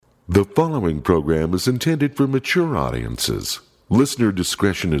The following program is intended for mature audiences. Listener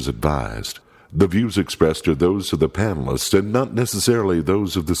discretion is advised. The views expressed are those of the panelists and not necessarily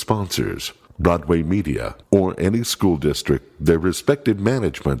those of the sponsors, Broadway Media, or any school district, their respective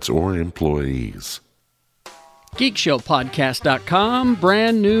managements, or employees. GeekShowPodcast.com,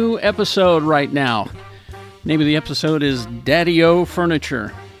 brand new episode right now. Name of the episode is Daddy-O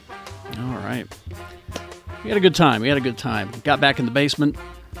Furniture. All right. We had a good time. Got back in the basement,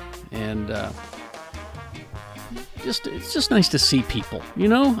 and it's just nice to see people. You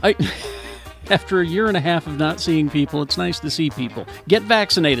know, after a year and a half of not seeing people, it's nice to see people. Get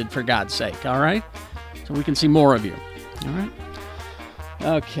vaccinated, for God's sake, all right? So we can see more of you, all right?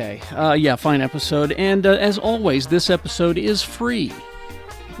 Okay, fine episode. And as always, this episode is free.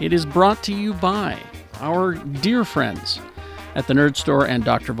 It is brought to you by our dear friends at the Nerd Store and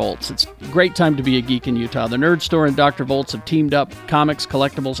Dr. Volts. It's a great time to be a geek in Utah. The Nerd Store and Dr. Volts have teamed up. Comics,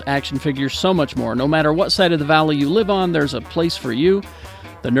 collectibles, action figures, so much more. No matter what side of the valley you live on, there's a place for you.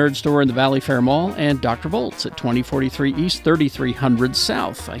 The Nerd Store in the Valley Fair Mall and Dr. Volts at 2043 East, 3300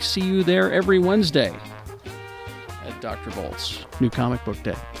 South. I see you there every Wednesday at Dr. Volts. New comic book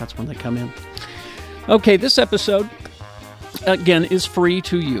day. That's when they come in. Okay, this episode, again, is free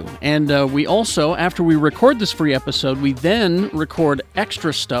to you. And we also, after we record this free episode, we then record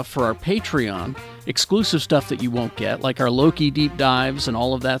extra stuff for our Patreon, exclusive stuff that you won't get, like our Loki deep dives and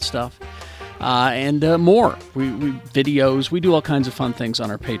all of that stuff, and more. We videos. We do all kinds of fun things on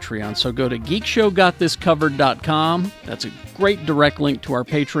our Patreon. So go to geekshowgotthiscovered.com. That's a great direct link to our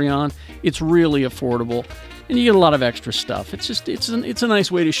Patreon. It's really affordable, and you get a lot of extra stuff. It's a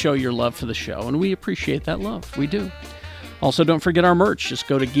nice way to show your love for the show, and we appreciate that love. We do. Also, don't forget our merch. Just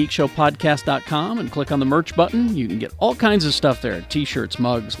go to geekshowpodcast.com and click on the merch button. You can get all kinds of stuff there. T-shirts,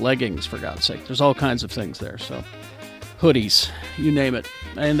 mugs, leggings, for God's sake. There's all kinds of things there. So, hoodies, you name it.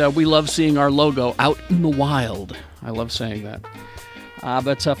 And we love seeing our logo out in the wild. I love saying that. But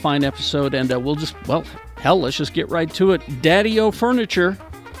it's a fine episode, and let's just get right to it. Daddy-O Furniture.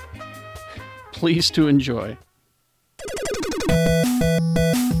 Please to enjoy.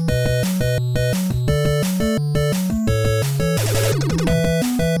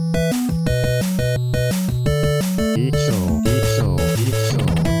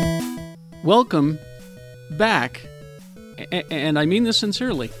 Welcome back, and I mean this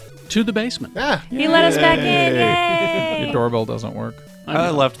sincerely, to the basement. He let us back in. Yay! Your doorbell doesn't work. I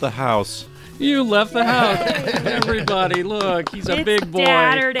left the house. You left the house. Everybody, look, he's a big boy.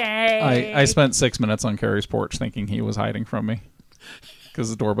 Saturday. I spent 6 minutes on Carrie's porch thinking he was hiding from me. Because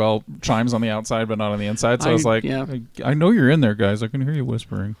the doorbell chimes on the outside but not on the inside. So I was like, I know you're in there, guys. I can hear you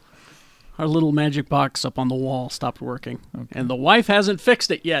whispering. Our little magic box up on the wall stopped working. Okay. And the wife hasn't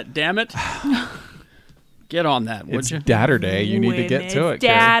fixed it yet, damn it. Get on that, would you? It's Dadder-Day. You need to get to it,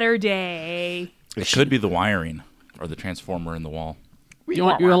 Dadder-Day. It could be the wiring or the transformer in the wall. You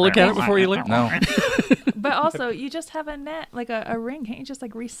want to look at it before you look? No. But also, you just have a net, like a ring. Can't you just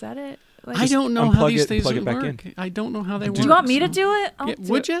reset it? I don't know how these things plug it back work. in. I don't know how they work. Do you want me to do it?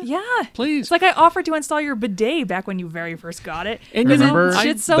 Would you? Yeah. Please. It's like I offered to install your bidet back when you very first got it. And remember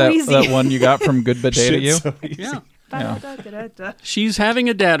shit's so easy. That one you got from Good Bidet to you? So easy. Yeah. Da-da-da-da-da. She's having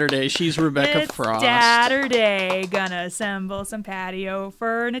a Dadder-Day. She's Rebecca It's Frost. Dadder-Day. Gonna assemble some patio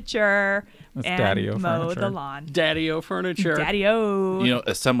furniture That's and Daddy-O mow furniture. the lawn. Daddy-O Furniture. Daddy-O. You know,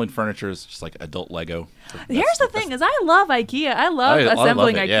 assembling furniture is just like adult Lego. Here's the thing: is I love IKEA. I love I love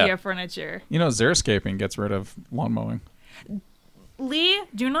assembling it, IKEA yeah. furniture. You know, Xeriscaping gets rid of lawn mowing. Lee,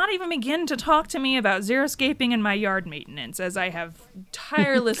 do not even begin to talk to me about xeriscaping and my yard maintenance, as I have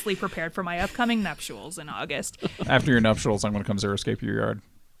tirelessly prepared for my upcoming nuptials in August. After your nuptials, I'm going to come Xeriscape your yard.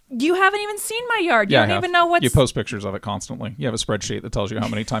 You haven't even seen my yard. You I don't have. even know what's... You post pictures of it constantly. You have a spreadsheet that tells you how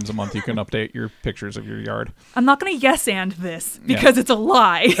many times a month you can update your pictures of your yard. I'm not going to yes-and this, because it's a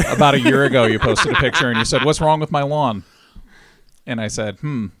lie. About a year ago, you posted a picture and you said, "What's wrong with my lawn?" And I said,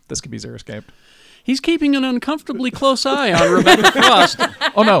 this could be Xeriscaped. He's keeping an uncomfortably close eye on Rebecca Frost.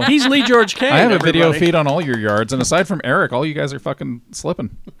 Oh, no. He's Lee George K. I have a video everybody. feed on all your yards, and aside from Eric, all you guys are fucking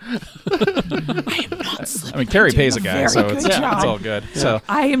slipping. I am not slipping. I mean, Carrie pays a guy, so very it's good job. all good. Yeah. So,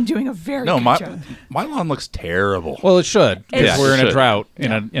 I am doing a very No, good job. my lawn looks terrible. well, it should, because Yeah, we're it in a should. drought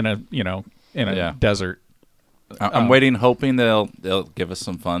in a desert. I'm waiting, hoping they'll give us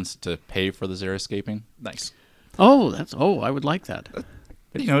some funds to pay for the Xeriscaping. Nice. I would like that.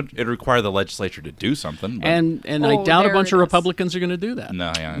 But, you know, it'd require the legislature to do something. But And I Oh, doubt a there bunch it of is. Republicans are going to do that.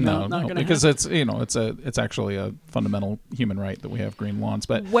 no, yeah, No. No, not gonna because it's actually a fundamental human right that we have green lawns.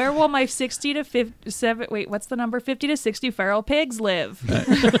 But Where will my 50 to 60 feral pigs live?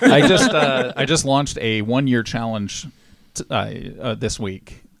 I just launched a 1-year challenge this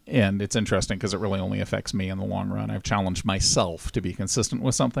week, And it's interesting because it really only affects me in the long run. I've challenged myself to be consistent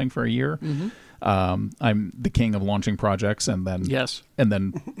with something for a year. I'm the king of launching projects, and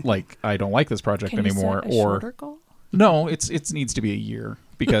then like I don't like this project anymore. Set a shorter goal? No, it needs to be a year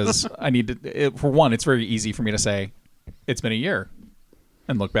because I need to. For one, it's very easy for me to say it's been a year,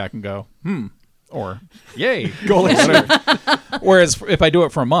 and look back and go, or yay, goal achieved. Whereas if I do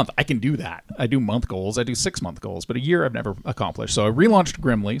it for a month, I can do that. I do month goals, I do 6-month goals, but a year I've never accomplished. So I relaunched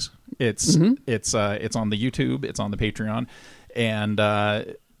Grimley's. It's on the YouTube, it's on the Patreon, and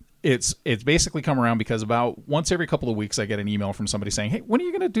it's basically come around because about once every couple of weeks I get an email from somebody saying, "Hey, when are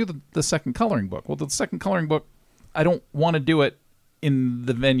you going to do the second coloring book?" Well, the second coloring book, I don't want to do it in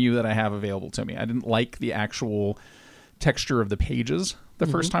the venue that I have available to me. I didn't like the actual texture of the pages the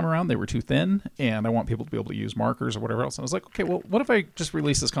first time around. They were too thin, and I want people to be able to use markers or whatever else. And I was like, okay, well, what if I just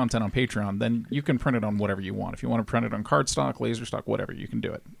release this content on Patreon? Then you can print it on whatever you want. If you want to print it on cardstock, laser stock, whatever, you can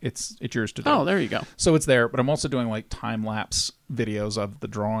do it. It's yours to do. Oh, there you go. So it's there, but I'm also doing like time-lapse videos of the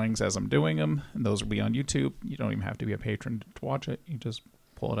drawings as I'm doing them, and those will be on YouTube. You don't even have to be a patron to watch it. You just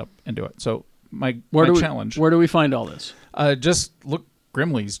pull it up and do it. So my challenge. Where do we find all this? Just look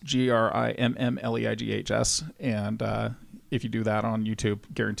Grimley's, GRIMMLEIGHS, and if you do that on YouTube,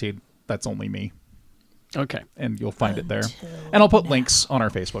 guaranteed that's only me. Okay. And you'll find it there. And I'll put links on our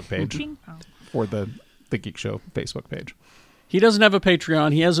Facebook page for the Geek Show Facebook page. He doesn't have a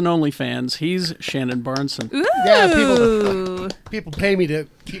Patreon. He has an OnlyFans. He's Shannon Barneson. Ooh. Yeah, people pay me to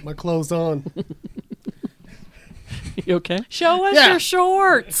keep my clothes on. You okay? Show us your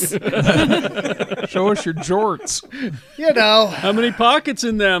shorts. Show us your jorts. You know. How many pockets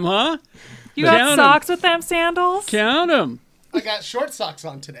in them, huh? You got socks with them sandals? Count them. I got short socks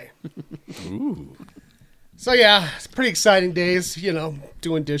on today. Ooh. So yeah, it's pretty exciting days,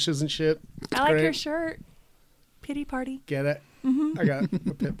 doing dishes and shit. I like your shirt. Pity party. Get it? I got a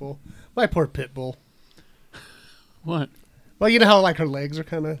pit bull. My poor pit bull. What? Well, you know how like her legs are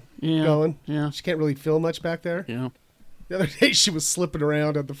kind of going? Yeah. She can't really feel much back there. Yeah. The other day she was slipping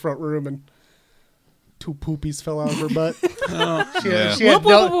around in the front room and 2 poopies fell out of her butt. She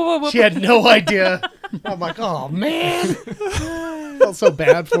had no idea. I'm like, oh man. Felt so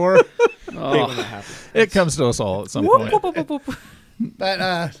bad for her. Oh, it comes to us all at some point.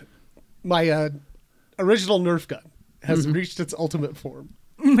 But my original Nerf gun has reached its ultimate form.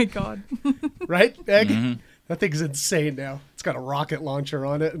 Oh my god. Right, Egg? Mm-hmm. That thing's insane now. It's got a rocket launcher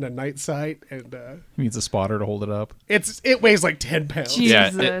on it and a night sight, and he needs a spotter to hold it up. It weighs like 10 pounds.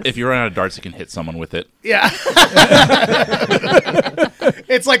 Jesus. Yeah, if you run out of darts, you can hit someone with it. Yeah.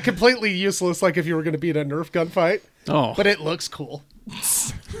 It's like completely useless, like if you were going to be in a Nerf gun fight. Oh. But it looks cool.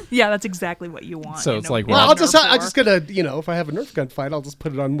 Yeah, that's exactly what you want. So it's like, well, I'm just gonna, if I have a Nerf gun fight, I'll just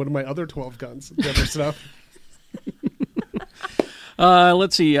put it on one of my other 12 guns and the other stuff.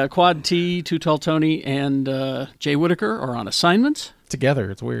 Let's see. Quad T, Too Tall Tony, and Jay Whitaker are on assignment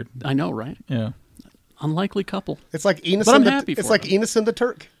together. It's weird. I know, right? Yeah. Unlikely couple. It's like Enos. But I'm happy for It's like them. Enos and the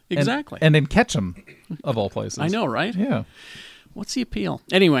Turk. Exactly. And in Ketchum, of all places. I know, right? Yeah. What's the appeal?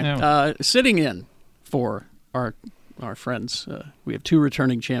 Anyway, sitting in for our friends, we have 2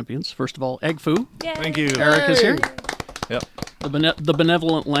 returning champions. First of all, Egg Foo. Yay. Thank you. Eric is here. Yep. The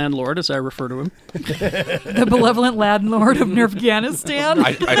benevolent landlord, as I refer to him. The benevolent landlord of Nerfghanistan.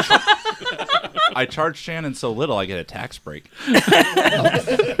 I charge Shannon so little, I get a tax break.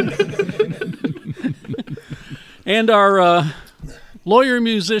 And our lawyer,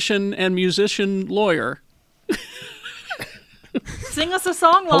 musician, and musician lawyer. Sing us a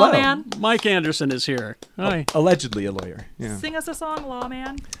song, lawman. Mike Anderson is here. Hi. Allegedly a lawyer. Yeah. Sing us a song,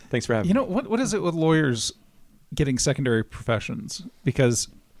 lawman. Thanks for having me. What is it with lawyers getting secondary professions? Because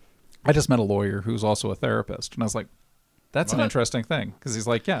I just met a lawyer who's also a therapist, and I was like, that's an interesting thing. Because he's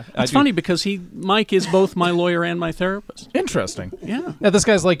like, yeah. It's funny because Mike is both my lawyer and my therapist. Interesting. Yeah. Yeah, this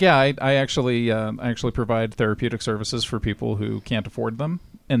guy's like, I actually provide therapeutic services for people who can't afford them,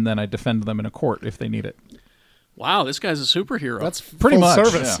 and then I defend them in a court if they need it. Wow, this guy's a superhero. That's pretty full much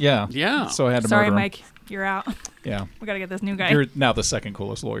service. Yeah. So I had to Sorry, murder him. Mike. You're out. Yeah. We got to get this new guy. You're now the second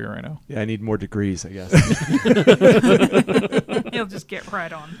coolest lawyer I know. Yeah, I need more degrees, I guess. He'll just get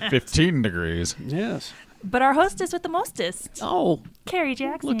right on that. 15 degrees. Yes. But our hostess with the mostest, Oh, Carrie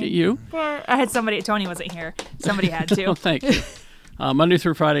Jackson. look at you. I had somebody. Tony wasn't here. Somebody had to. Oh, thank you. Monday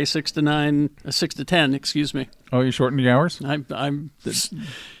through Friday, 6 to 10. Excuse me. Oh, you shortened the hours?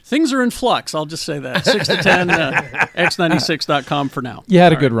 Things are in flux. I'll just say that 6 to 10. X96.com for now. You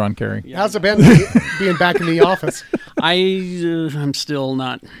had a good run, Carrie. Yeah. How's it been being back in the office? I'm still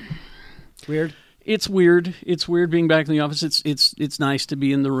not. Weird. It's weird. It's weird being back in the office. It's nice to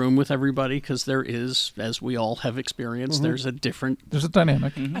be in the room with everybody because there is, as we all have experienced, there's a different There's a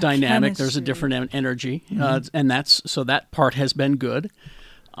dynamic. dynamic. There's a Chemistry. different energy, and so that part has been good.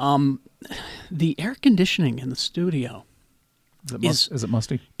 The air conditioning in the studio, Is it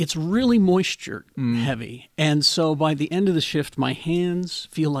musty? it's really moisture heavy, and so by the end of the shift, my hands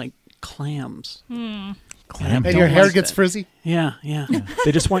feel like clams. Clam. And your hair like gets that. frizzy. Yeah.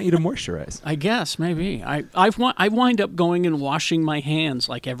 They just want you to moisturize. I guess maybe I wind up going and washing my hands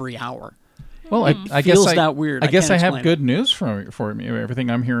like every hour. Well, I guess Feels that weird. I I guess can't I have explain good news for you. Everything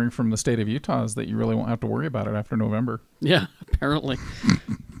I'm hearing from the state of Utah is that you really won't have to worry about it after November. Yeah, apparently.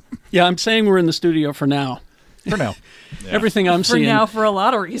 Yeah, I'm saying we're in the studio for now. For now. Everything I'm For seeing. now, for a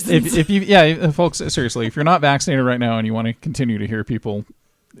lot of reasons. Folks, seriously, if you're not vaccinated right now and you want to continue to hear people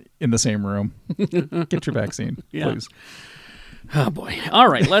in the same room, get your vaccine, Yeah. please. Oh boy! All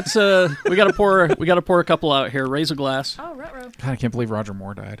right, let's. We got to pour a couple out here. Raise a glass. Oh, ruh-roh. God, I can't believe Roger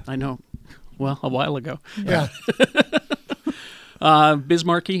Moore died. I know. Well, a while ago. Yeah.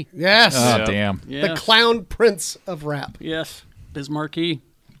 Bismarcky. Yes. Oh, damn. Yeah. The clown prince of rap. Yes, Bismarcky.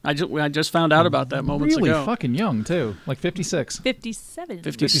 I just found out about that moments Really ago. fucking young, too. Like 56. 57.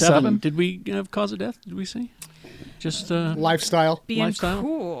 57. Did we have cause of death? Did we see? Just Lifestyle. Being Lifestyle?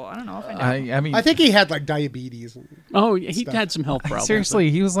 cool. I don't know if I know. I mean, I think he had like diabetes. oh, he Stuff. had some health problems.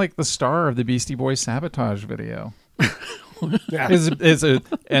 seriously, he was like the star of the Beastie Boys Sabotage video. Yeah.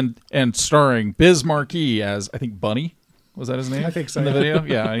 And starring Biz Markie as, I think, Bunny. Was that his name? I think so, In the yeah. video?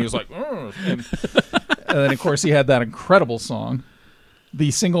 Yeah, and he was like, "Ugh," and then, of course, he had that incredible song. The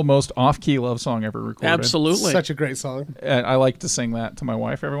single most off-key love song ever recorded. Absolutely. Such a great song. And I like to sing that to my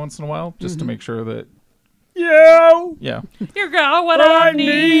wife every once in a while, just to make sure that, yeah, You got what I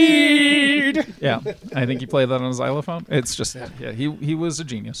need. yeah. I think he played that on his xylophone. It's just, he was a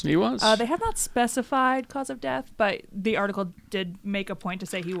genius. He was. They have not specified cause of death, but the article did make a point to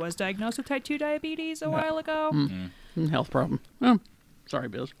say he was diagnosed with type 2 diabetes a while ago. Health problem. Oh, sorry,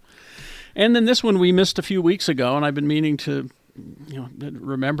 Biz. And then this one we missed a few weeks ago, and I've been meaning to,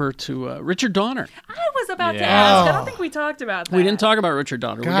 remember to Richard Donner. I was about to Yeah. ask. I don't think we talked about that. We didn't talk about Richard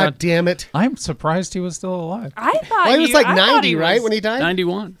Donner. God damn it. I'm surprised he was still alive. I thought Well, he was like I thought 90, he right, was- when he died?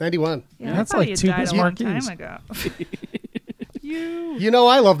 91. 91. Yeah, That's I thought like he had two died a long Bismarckies. time ago. You You know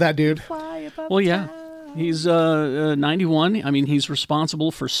I love that dude. fly above Well, yeah. town. He's 91. I mean, he's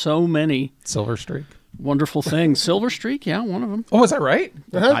responsible for so many Silver Streak. wonderful things. Silver Streak, yeah, one of them. Oh, is that right?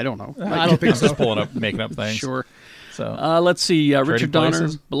 I don't know. I don't think so. Just pulling up, making up things. Sure. So Let's see. Richard Donner,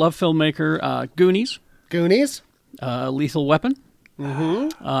 Places. beloved filmmaker. Goonies, Goonies. Lethal Weapon.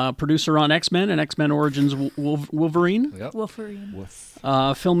 Producer on X-Men and X-Men Origins Wolverine. Yep. Wolverine.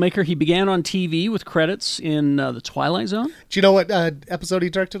 Filmmaker. He began on TV with credits in The Twilight Zone. Do you know what episode he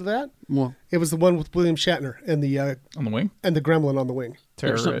directed of that? Well, It was the one with William Shatner and the on the wing. gremlin on the wing.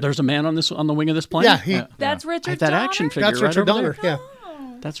 there's a man on the wing of this plane. Yeah, That's Richard that Donner? action figure. that's right Richard over Donner. there. Yeah.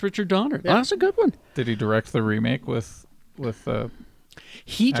 That's Richard Donner. Oh, that's a good one. Did he direct the remake with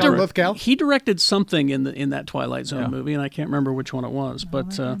He John Lithgow? he directed something in that Twilight Zone Yeah. movie, and I can't remember which one it was.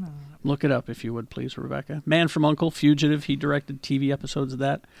 But look it up if you would, please, Rebecca. Man from U.N.C.L.E., Fugitive. He directed TV episodes of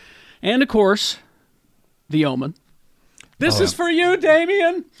that, and of course, The Omen. This is for you,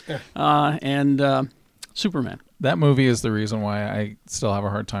 Damien. And Superman. that movie is the reason why I still have a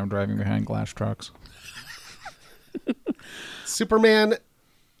hard time driving behind glass trucks. Superman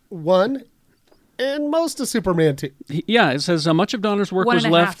 1 and most of Superman 2. Yeah, it says much of Donner's work One was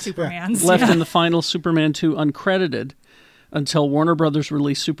and a half left Supermans. left Yeah. in the final Superman 2 uncredited until Warner Brothers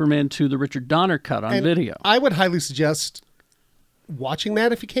released Superman 2, the Richard Donner cut on And video. I would highly suggest watching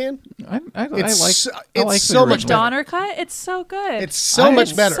that if you can. I It's like so- I it's like so the much original. better. Donner cut? It's so good. It's so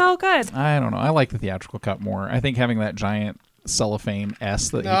much better. So good. I don't know. I like the theatrical cut more. I think having that giant cellophane S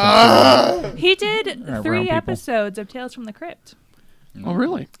that you can He did Around 3 people. episodes of Tales from the Crypt. Oh,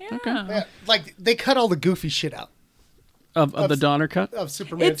 really? Yeah. Okay. Yeah, like they cut all the goofy shit out Of the Donner cut? of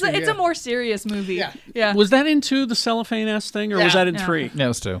Superman. It's 2, a more serious movie. Yeah. Yeah. Was that into the cellophane S thing, or was Yeah. that in No. 3? No,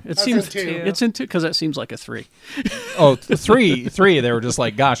 it's two. It That's seems in 2. it's in 2 because that seems like a 3. Oh, three. They were just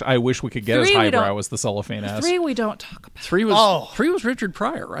like, gosh, I wish we could get as 3 we highbrow don't- as the cellophane S. 3 we don't talk about. 3 was Oh. 3 was Richard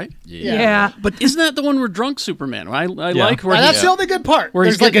Pryor, right? Yeah. But isn't that the one where drunk Superman? I Yeah. like where Now, that's he's, the only good part. where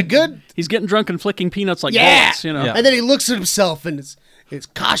There's he's like a getting- good he's getting drunk and flicking peanuts like yeah, bullets, you know. Yeah. and then he looks at himself and his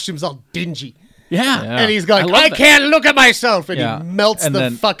costume's all dingy, Yeah. Yeah. and he's going, love "I that. can't look at myself," and Yeah. he melts And the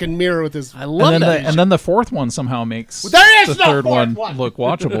then- fucking mirror with his. I love and then that. and then the fourth one somehow makes There is the no third fourth one one. look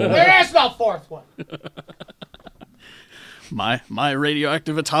watchable. There is no fourth one. My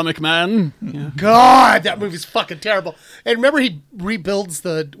radioactive atomic man. Yeah. God, that movie's fucking terrible. And remember, he rebuilds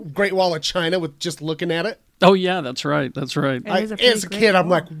the Great Wall of China with just looking at it. Oh yeah, that's right. That's right. It is a pretty As a great kid, I'm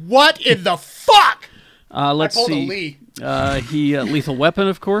wall. like, what in the fuck? Let's I pulled see. a Lee. He Lethal Weapon,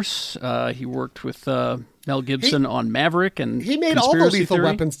 of course. He worked with Mel Gibson on Maverick and He made all the Conspiracy Lethal Theory.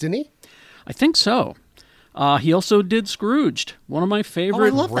 Weapons, didn't he? I think so. He also did Scrooged, one of my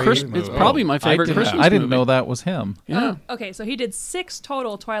favorite. love that It's movie. probably my favorite Christmas I didn't movie. know that was him. Yeah. Okay, so he did 6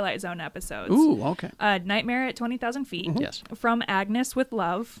 total Twilight Zone episodes. Ooh, okay. Nightmare at 20,000 Feet. Yes. From Agnes with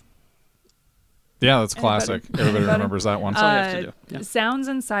Love. Yeah, that's classic. Everybody Anybody? remembers that one. all you have to do. Yeah. Sounds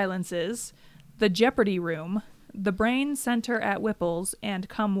and Silences. The Jeopardy Room. The Brain Center at Whipple's, and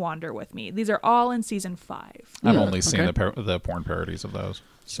Come Wander With Me. These are all in season 5. I've only seen okay. the porn parodies of those.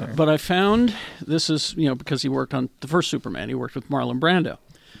 So. But I found this is, because he worked on the first Superman, he worked with Marlon Brando.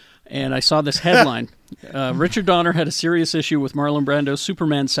 And I saw this headline. Richard Donner had a serious issue with Marlon Brando's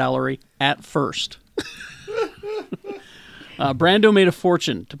Superman salary at first. Brando made a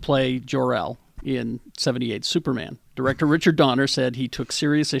fortune to play Jor-El in 78 Superman. Director Richard Donner said he took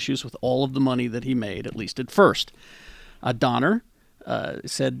serious issues with all of the money that he made, at least at first. Donner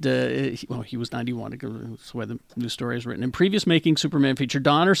said, he was 91. That's the way the news story is written. In previous Making Superman feature,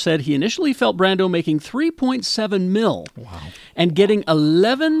 Donner said he initially felt Brando making $3.7 million and getting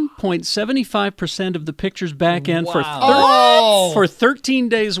 11.75% of the picture's back end for 13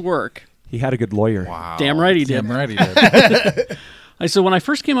 days' work. He had a good lawyer. Wow. Damn right he did. Damn right he did. I said, when I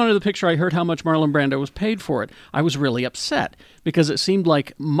first came onto the picture, I heard how much Marlon Brando was paid for it. I was really upset because it seemed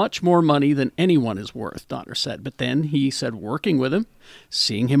like much more money than anyone is worth, Donner said. But then he said, working with him,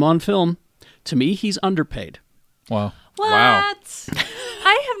 seeing him on film, to me, he's underpaid. Wow. What? Wow.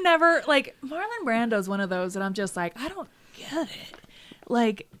 I have never, Marlon Brando's one of those that I'm just like, I don't get it.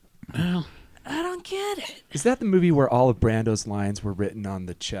 I don't get it. Is that the movie where all of Brando's lines were written on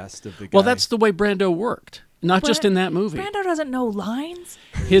the chest of the guy? Well, that's the way Brando worked, not just in that movie. Brando doesn't know lines.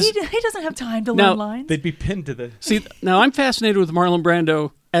 His- He doesn't have time to Now, learn lines. They'd be pinned to the... See, now I'm fascinated with Marlon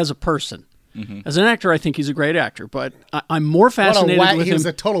Brando as a person. Mm-hmm. As an actor, I think he's a great actor, but I'm more fascinated with he him was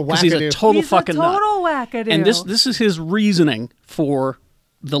a total because he's a wackadoo. total He's fucking a total nut. wackadoo. And this is his reasoning for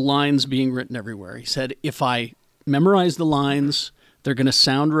the lines being written everywhere. He said, if I memorize the lines, they're going to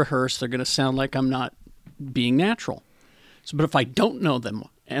sound rehearsed. They're going to sound like I'm not being natural. So, but if I don't know them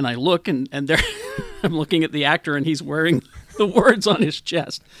and I look and they're I'm looking at the actor and he's wearing the words on his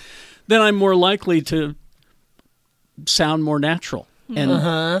chest, then I'm more likely to sound more natural. And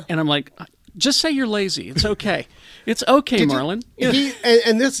and I'm like, just say you're lazy. It's okay. It's okay, Marlon.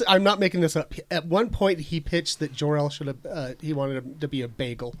 This, I'm not making this up. At one point, he pitched that Jor-El should have. He wanted him to be a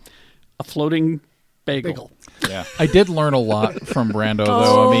bagel. A floating bagel. Yeah. I did learn a lot from Brando,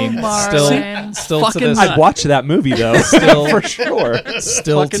 though. I mean, Marlon. still to Fucking this nut. I'd watch that movie, though. Still- for sure.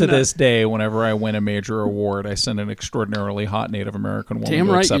 still Fucking to nut. this day, whenever I win a major award, I send an extraordinarily hot Native American woman Damn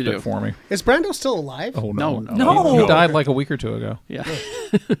to right accept you it do. for me. Is Brando still alive? Oh No. No. He died like a week or two ago. Yeah.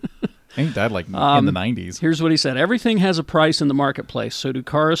 I think he died like in the 90s. Here's what he said. Everything has a price in the marketplace. So do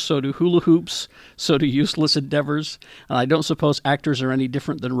cars, so do hula hoops, so do useless endeavors. And I don't suppose actors are any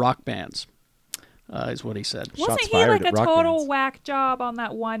different than rock bands, is what he said. Wasn't Shots he fired like a at rock total bands. whack job on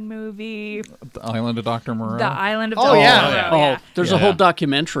that one movie, The Island of Dr. Moreau. The Island of Oh, Dr. yeah. Moreau? Oh, Yeah. there's a Yeah. whole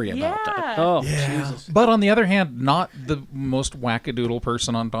documentary about Yeah. that. Oh, Jesus. But on the other hand, not the most wackadoodle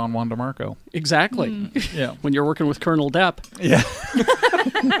person on Don Juan DeMarco. Exactly. Yeah. When you're working with Colonel Depp. Yeah.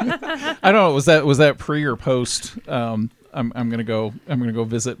 I don't know. Was that pre or post? I'm gonna go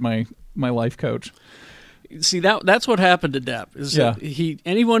visit my life coach. See, that's what happened to Depp. Is Yeah. that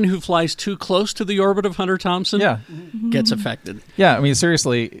anyone who flies too close to the orbit of Hunter Thompson Yeah. gets affected. Yeah. I mean,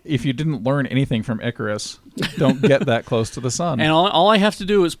 seriously, if you didn't learn anything from Icarus, don't get that close to the sun. And all I have to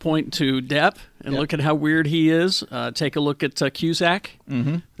do is point to Depp and look at how weird he is. Take a look at Cusack.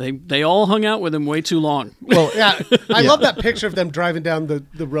 Mm-hmm. They all hung out with him way too long. well, Yeah, I love that picture of them driving down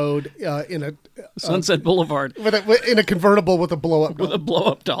the road in a Sunset Boulevard in a convertible with a blow up. with a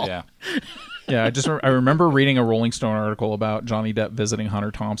blow-up doll. Yeah. yeah. I remember reading a Rolling Stone article about Johnny Depp visiting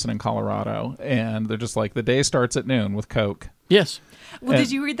Hunter Thompson in Colorado, and they're just like, the day starts at noon with Coke. Yes. Well,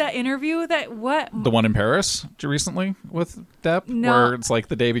 did you read that interview? The one in Paris recently with Depp, No. where it's like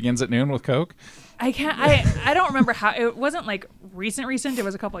the day begins at noon with Coke. I can't. I don't remember how. It wasn't like recent. It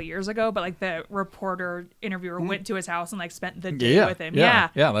was a couple of years ago. But like the reporter interviewer went to his house and like spent the day with him. Yeah.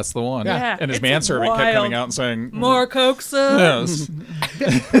 That's the one. Yeah. And his It's manservant kept coming wild. out and saying, More Coke, sir. Yes.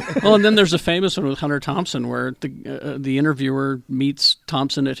 Well, and then there's a famous one with Hunter Thompson where the interviewer meets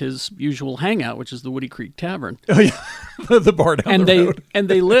Thompson at his usual hangout, which is the Woody Creek Tavern. the bar down and the road.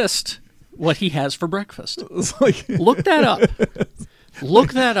 they list what he has for breakfast. It's like Look that up.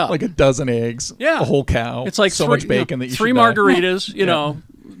 Look that up. like a dozen eggs, Yeah. a whole cow. It's like so three, much bacon that you three should die. margaritas, you know,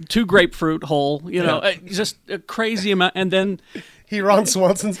 2 grapefruit whole, you know, just a crazy amount. And then He Ron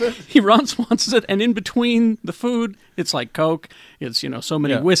Swanson's it. he runs once it, and in between the food, it's like Coke. It's, you know, so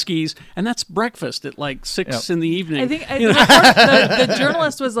many Yeah. whiskeys, and that's breakfast at like 6 in the evening. I think You know? the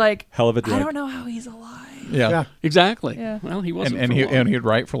journalist was like, Hell of a I drug. don't know how he's alive. Yeah. Yeah. Exactly. Yeah. Well, he wasn't. And for long. he'd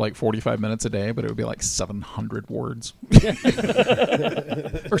write for like 45 minutes a day, but it would be like 700 words.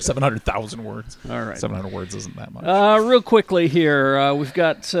 Or 700,000 words. All right. 700 words isn't that much. Real quickly here, we've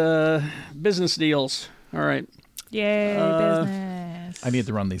got business deals. All right. Yay, business. I need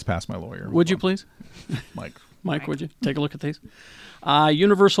to run these past my lawyer. Would you please? Mike, Would you take a look at these?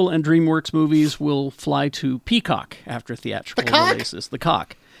 Universal and DreamWorks movies will fly to Peacock after theatrical releases. The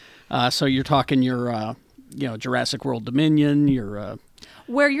cock. So you're talking your, Jurassic World Dominion, your...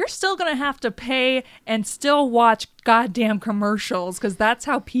 Where you're still going to have to pay and still watch goddamn commercials because that's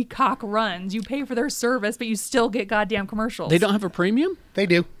how Peacock runs. You pay for their service, but you still get goddamn commercials. They don't have a premium? They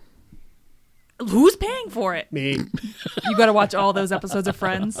do. Who's paying for it? Me. You got to watch all those episodes of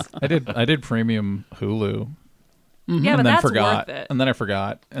Friends. I did premium Hulu Yeah, but and then that's forgot. worth it. And then I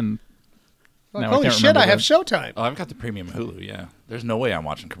forgot. And Like, now I holy can't shit, remember I have the- Showtime. Oh, I've got the premium Hulu. Yeah, there's no way I'm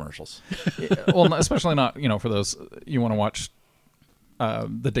watching commercials. Well, especially not, for those, you want to watch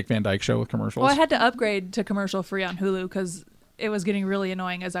the Dick Van Dyke Show with commercials. Well, I had to upgrade to commercial free on Hulu because it was getting really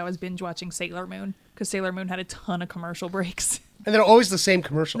annoying as I was binge watching Sailor Moon because Sailor Moon had a ton of commercial breaks. And they're always the same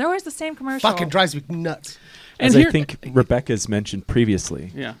commercial. They're always the same commercial. Fucking drives me nuts. As here- I think Rebecca's mentioned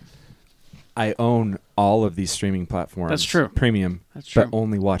previously, Yeah. I own all of these streaming platforms. That's true. Premium. That's true. But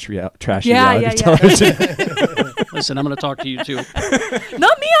only watch trashy Yeah, reality yeah. television. Listen, I'm going to talk to you, too, Not me, I'm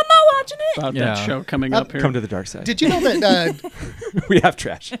not watching it. about Yeah. that show coming up here. Come to the dark side. Did you know that We have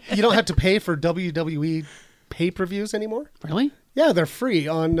trash. you don't have to pay for WWE pay-per-views anymore? Really? Yeah, they're free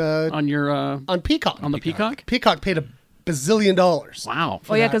on On Peacock. on the Peacock? Peacock paid $1 bazillion. Wow.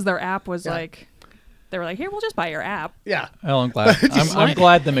 Oh, yeah, that. because their app was Yeah. like, they were like, here, we'll just buy your app. Yeah. Well, I'm glad. I'm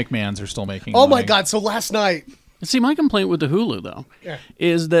glad the McMahons are still making Oh my money. God! So last night, See, my complaint with the Hulu, though, Yeah.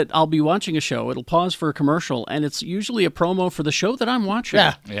 is that I'll be watching a show, it'll pause for a commercial, and it's usually a promo for the show that I'm watching.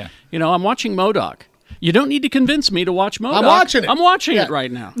 Yeah. Yeah. You know, I'm watching MODOK. You don't need to convince me to watch MODOK. I'm watching it. I'm watching Yeah. it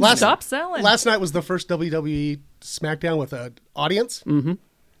right now. Stop selling. last night was the first WWE SmackDown with an audience, and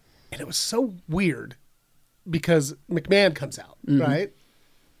it was so weird because McMahon comes out, right?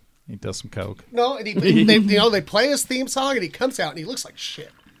 He does some coke. No, and they play his theme song, and he comes out, and he looks like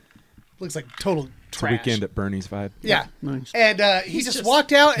shit. Looks like total It's a trash. Weekend at Bernie's vibe. Yeah. Nice. And he just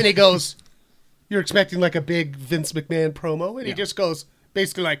walked out and he goes, you're expecting like a big Vince McMahon promo. And he just goes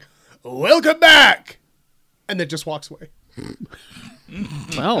basically like, welcome back. And then just walks away. Well,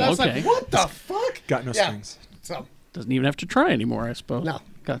 And I was okay. like, what the fuck? Got no Yeah. strings. So Doesn't even have to try anymore, I suppose. No.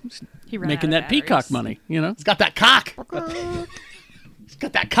 Got, He ran making out of that Peacock batteries. money, you know? he's got that cock. He's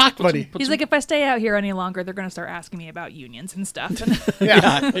got that cock money. He's like, if I stay out here any longer, they're going to start asking me about unions and stuff.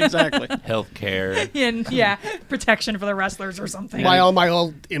 Yeah, exactly. Healthcare. And yeah, protection for the wrestlers or something. Why all my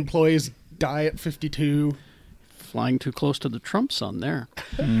old employees die at 52. Flying too close to the Trump sun there.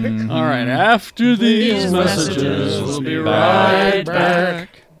 All right, after these messages, we'll be right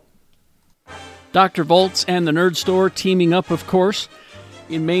back. Dr. Volts and the Nerd Store teaming up, of course.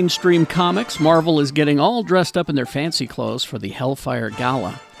 In mainstream comics, Marvel is getting all dressed up in their fancy clothes for the Hellfire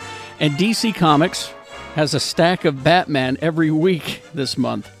Gala. And DC Comics has a stack of Batman every week this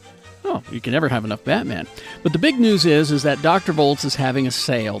month. Oh, you can never have enough Batman. But the big news is that Dr. Volts is having a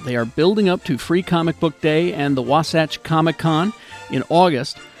sale. They are building up to Free Comic Book Day and the Wasatch Comic Con in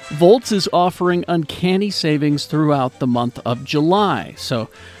August. Volts is offering uncanny savings throughout the month of July. So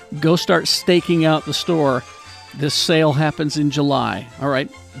go start staking out the store. This sale happens in July. All right,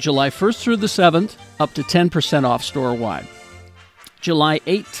 July 1st through the 7th, up to 10% off store-wide. July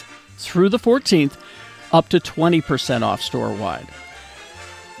 8th through the 14th, up to 20% off store-wide.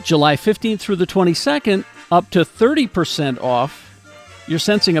 July 15th through the 22nd, up to 30% off. You're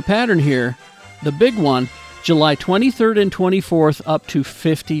sensing a pattern here. The big one, July 23rd and 24th, up to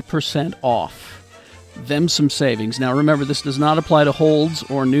 50% off. Them some savings. Now remember, this does not apply to holds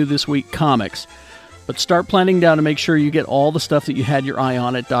or new this week comics. But start planning down to make sure you get all the stuff that you had your eye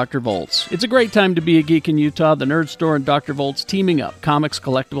on at Dr. Volts. It's a great time to be a geek in Utah. The Nerd Store and Dr. Volts teaming up. Comics,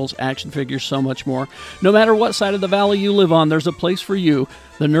 collectibles, action figures, so much more. No matter what side of the valley you live on, there's a place for you.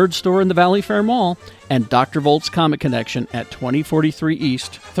 The Nerd Store in the Valley Fair Mall and Dr. Volts Comic Connection at 2043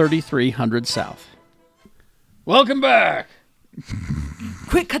 East, 3300 South. Welcome back.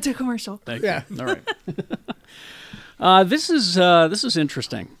 Quick, cut to commercial. Thank Yeah. you. All right. This is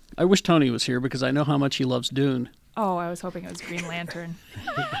interesting. I wish Tony was here because I know how much he loves Dune. Oh, I was hoping it was Green Lantern.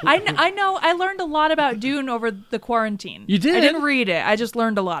 I know. I learned a lot about Dune over the quarantine. You did? I didn't read it. I just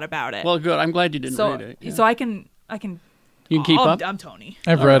learned a lot about it. Well, good. I'm glad you didn't read it. Yeah. So I can. You can keep up? I'm Tony.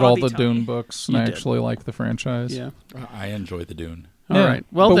 I've read all be the Tony. Dune books, and You I did. actually like the franchise. Yeah. I enjoy the Dune. All Yeah, right.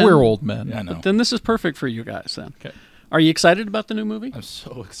 Well, but then, we're old men. Yeah, I know. Then this is perfect for you guys. Then. Okay. Are you excited about the new movie? I'm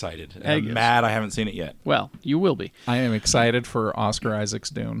so excited. And I I'm guess. mad I haven't seen it yet. Well, you will be. I am excited for Oscar Isaac's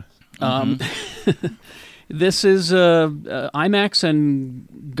Dune. This is IMAX and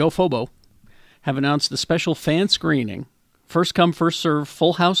GoFobo have announced the special fan screening, first come, first serve,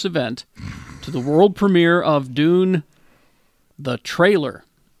 full house event to the world premiere of Dune, the trailer.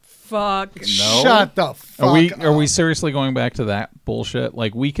 Fuck. No. Shut the fuck Are we up. seriously going back to that bullshit?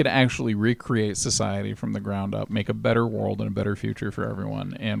 Like, we could actually recreate society from the ground up, make a better world and a better future for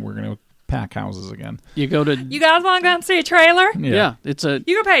everyone, and we're going to pack houses again. You go to You guys want to go and see a trailer? yeah, it's a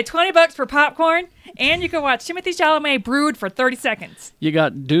You can pay $20 for popcorn, and you can watch Timothy Chalamet brood for 30 seconds. you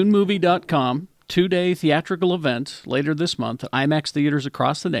got DuneMovie.com, 2-day theatrical event later this month, IMAX theaters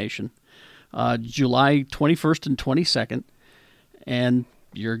across the nation, July 21st and 22nd, and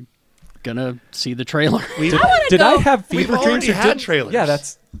you're gonna see the trailer. Did I have We've fever dreams? already or had did- trailers. Yeah,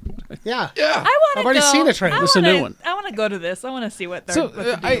 that's Yeah. I want to I've already seen a trailer. This is a new one. I want to go to this. I want to see what they're. So what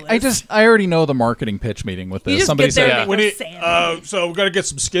the deal is. I already know the marketing pitch meeting with You this. just Somebody get there said, and "We they go, need- "Sam." so we got to get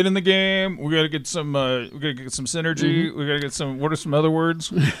some skin in the game. We got to get some. We got to get some synergy. We got to get some. What are some other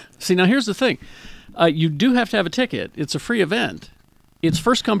words? See, now here's the thing. You do have to have a ticket. It's a free event. It's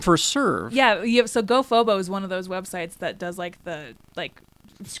first come, first serve. Yeah, so GoFobo is one of those websites that does the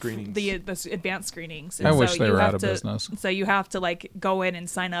screenings. the advanced screenings. I And wish so they you were have out of to- business. So you have to go in and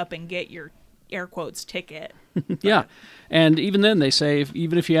sign up and get your air quotes ticket. Yeah. And even then, they say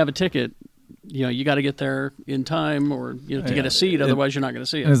even if you have a ticket, you got to get there in time or to get a seat. Otherwise, you're not going to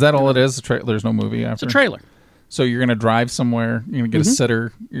see it. And is that all it is? There's no movie after. It's a trailer. So you're gonna drive somewhere. You're gonna get a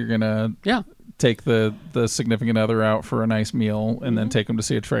sitter. You're gonna Yeah. take the significant other out for a nice meal, and then take them to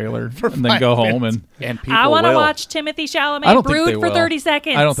see a trailer, and then 5 go home. minutes. And people I want to will. watch Timothy Chalamet I don't think they brood for will. 30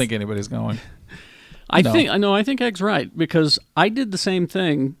 seconds. I don't think anybody's going. I No. think Egg's right because I did the same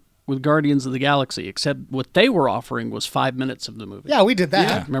thing with Guardians of the Galaxy, except what they were offering was 5 minutes of the movie. Yeah, we did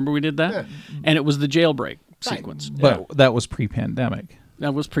that. Remember we did that? Yeah. And it was the jailbreak sequence. But that was pre-pandemic.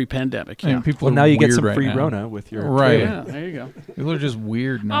 That was pre-pandemic. I mean, Yeah. people well, are now you get weird some right free now. Rona with your Right. trailer. Yeah, there you go. People are just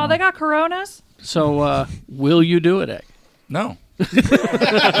weird now. Oh, they got Coronas? So, will you do it, Egg? No. right?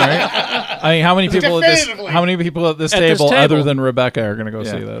 I mean, how many people at this Definitively. table, this other table. than Rebecca are going to go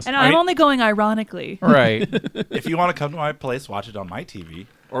Yeah. see this? And I'm only going ironically. Right. If you want to come to my place, watch it on my TV,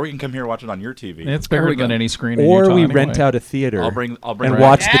 or we can come here and watch it on your TV. It's bigger we go. than any screen in Or Utah we anyway. rent out a theater I'll bring and Red.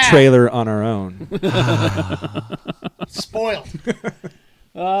 watch the trailer on our own. Spoiled.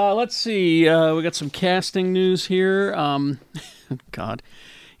 Let's see. We got some casting news here. God.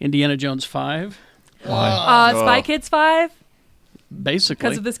 Indiana Jones 5, Spy Kids 5 basically.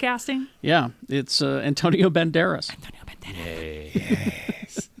 because of this casting. Yeah, it's Antonio Banderas.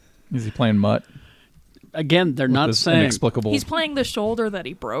 Is he playing Mutt? Again, they're not This saying. inexplicable. He's playing the shoulder that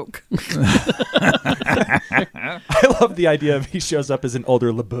he broke. I love the idea of he shows up as an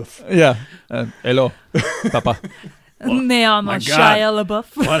older LaBeouf. Yeah. Hello, Papa. Mais on my my God. Shia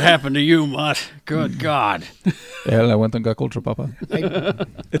LaBeouf. What happened to you, Mutt? Good God. Hell, I went and got culture, Papa.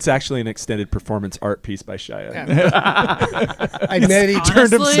 It's actually an extended performance art piece by Shia. I married. Honestly?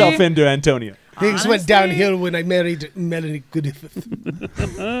 Turned himself into Antonio. Things went Honestly? downhill when I married Melanie Griffith.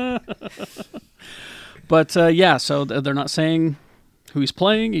 But yeah, so they're not saying who he's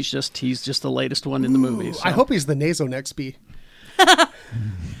playing. He's just the latest one in the movie. So. I hope he's the Naso next B.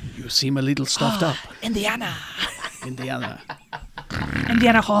 You seem a little stuffed up, Indiana. Indiana.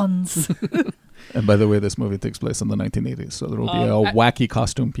 Indiana Jones. And by the way, this movie takes place in the 1980s, so there will be a wacky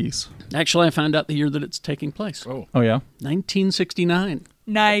costume piece. Actually, I found out the year that it's taking place. Oh. Oh, yeah? 1969.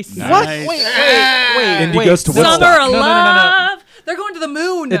 Nice. What? Indy goes to Woodstock. Summer of No. Love. They're going to the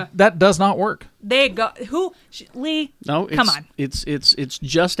moon. That does not work. They go. Who? Lee? No, it's, Come on. It's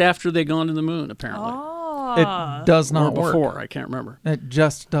just after they gone to the moon, apparently. Oh. It does Or not work. before, I can't remember. It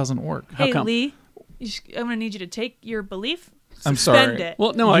just doesn't work. Hey, come? Lee. I'm gonna need you to take your belief. I'm Suspend sorry. it.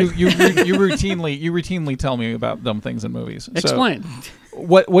 Well, no, you routinely tell me about dumb things in movies. So, explain.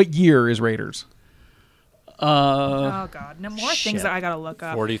 what year is Raiders? Oh God, no more Shit. things that I gotta look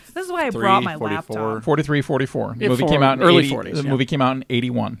up. 43, This is why I brought my 44. laptop. 43, 44. The Yeah, movie for came out in early 80 40s, The yeah. movie came out in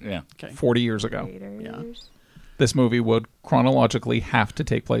 81. Yeah. Okay. 40 years ago. Raiders. This movie would chronologically have to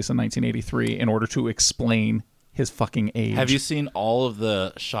take place in 1983 in order to explain his fucking age. Have you seen all of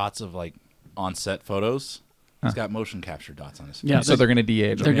the shots of on-set photos? He's got motion capture dots on his face. Yeah, So they're going to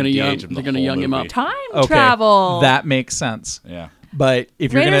de-age they're him. going to young. de-age him the They're going to whole young him movie. up. Time travel. That makes sense. Yeah. But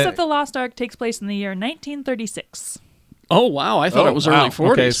if you're Raiders going of the Lost Ark takes place in the year 1936. Oh wow! I thought Oh, it was wow. early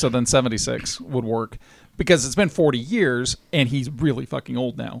 40s. Okay, so then 76 would work because it's been 40 years and he's really fucking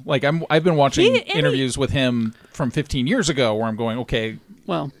old now. Like I've been watching interviews with him from 15 years ago where I'm going, okay,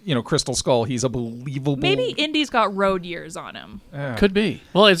 well, Crystal Skull, he's a believable. Maybe Indy's got road years on him. could be.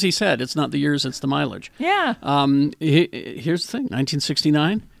 Well, as he said, it's not the years; it's the mileage. Yeah. Here's the thing: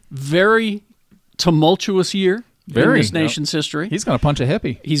 1969, very tumultuous year in this nation's history. He's going to punch a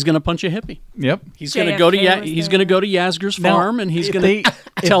hippie. He's going to punch a hippie. Yep. He's going to go to JFK was he's there. going to go to Yasgur's Now, farm, and he's if going they- to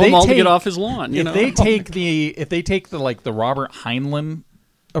if tell they them all to get take- off his lawn. If they take the Robert Heinlein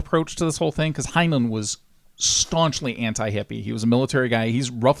approach to this whole thing, because Heinlein was staunchly anti-hippie. He was a military guy. He's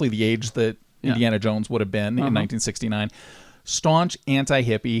roughly the age that Indiana Jones would have been in 1969. Staunch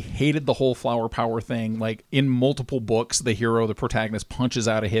anti-hippie, hated the whole flower power thing. Like in multiple books, the hero, the protagonist, punches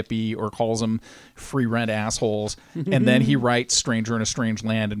out a hippie or calls them free rent assholes, and then he writes Stranger in a Strange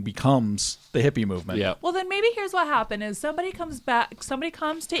Land and becomes the hippie movement. Yeah. Well, then maybe here's what happened: is somebody comes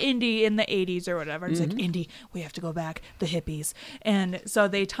to Indy in the 80s or whatever, and it's like, Indy, we have to go back, the hippies, and so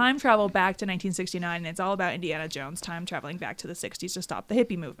they time travel back to 1969, and it's all about Indiana Jones time traveling back to the 60s to stop the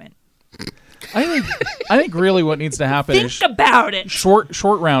hippie movement. I think really what needs to happen Think is about it. Short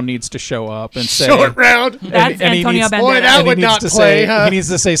Round needs to show up and say Short round. That's and he Antonio needs- Banderas. Boy, that and he would needs not to play, say huh? he needs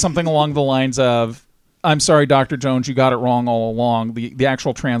to say something along the lines of, "I'm sorry, Dr. Jones, you got it wrong all along." The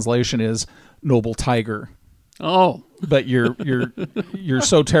actual translation is "Noble Tiger," oh, but you're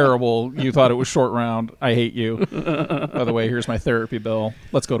so terrible. You thought it was Short Round. I hate you. By the way, here's my therapy bill.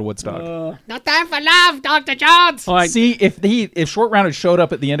 Let's go to Woodstock. No time for love, Dr. Jones. oh, See, if Short Round had showed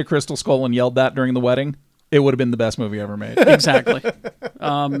up at the end of Crystal Skull and yelled that during the wedding, it would have been the best movie ever made. exactly.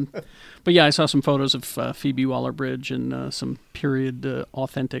 But yeah, I saw some photos of Phoebe Waller-Bridge in some period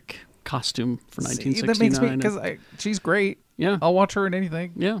authentic costume for 1969. She's great. Yeah. I'll watch her in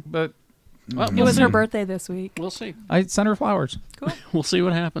anything. Yeah. But Well, It we'll was see. her birthday this week. We'll see. I sent her flowers. We'll see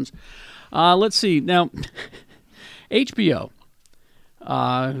what happens. Let's see now. HBO.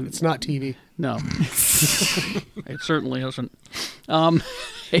 It's not TV. No, it certainly isn't.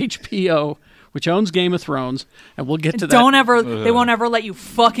 HBO, which owns Game of Thrones, and we'll get to that. Don't ever. They won't ever let you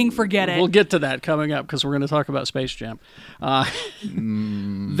fucking forget it. We'll get to that coming up because we're going to talk about Space Jam.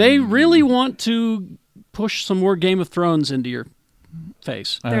 They really want to push some more Game of Thrones into your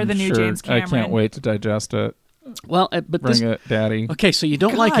face. They're the new James I can't Cameron. wait to digest it. Well, but Bring this. it, Daddy. Okay, so you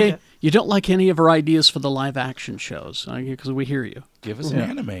don't God. you don't like any of our ideas for the live action shows because we hear you. Give us an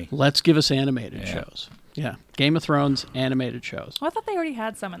anime. Let's give us animated shows. Yeah, Game of Thrones animated shows. Well, I thought they already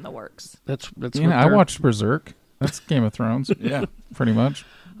had some in the works. That's Yeah, what I they're- watched Berserk. That's Game of Thrones. Yeah. Pretty much.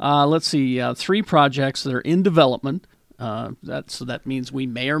 Let's see, 3 projects that are in development. So that means we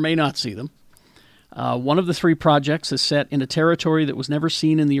may or may not see them. One of the 3 projects is set in a territory that was never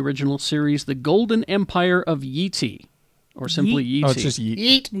seen in the original series, the Golden Empire of Yeeti, or simply Yeeti, Oh, it's just Yeet.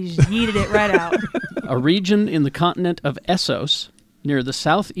 Eat. You just yeeted it right out. a region in the continent of Essos, near the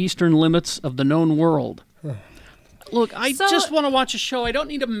southeastern limits of the known world. Look, I So- just want to watch a show. I don't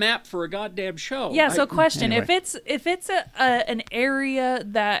need a map for a goddamn show. Yeah. So, question: anyway. if it's an area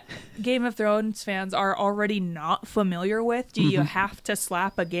that Game of Thrones fans are already not familiar with, do you have to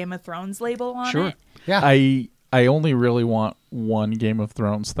slap a Game of Thrones label on Sure. it? Yeah. I only really want one Game of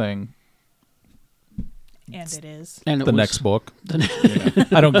Thrones thing. And it is. And it The was- next book.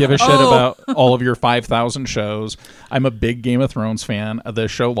 I don't give a shit about all of your 5,000 shows. I'm a big Game of Thrones fan. The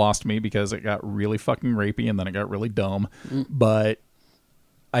show lost me because it got really fucking rapey and then it got really dumb. But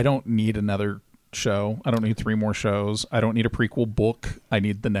I don't need another show. I don't need 3 more shows. I don't need a prequel book. I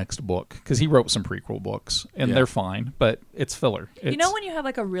need the next book because he wrote some prequel books and Yeah. they're fine, but it's filler. You know It's- when you have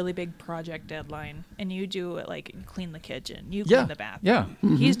like a really big project deadline and you do it like clean the kitchen, you Yeah, clean the bathroom.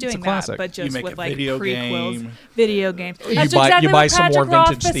 yeah. He's doing that, classic. but just make with a like video prequels, game. video games. That's buy- exactly you buy what some more Patrick vintage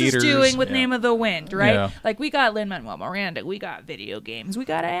Rothfuss theaters. is doing with Yeah. Name of the Wind, right? Yeah. Like we got Lin-Manuel Miranda, we got video games, we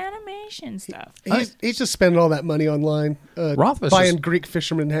got animation stuff. He's just spending all that money online, Rothfuss buying just- Greek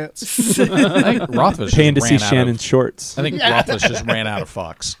fisherman hats. I think Rothfuss Paying to just see ran out Shannon's of- shorts. I think Rothfuss just ran out of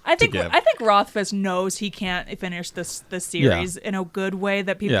fucks. I think to give. Rothfuss knows he can't finish this series in a good way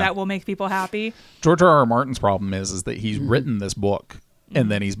that people Yeah. that will make people happy. George R.R. Martin's problem is that he's written this book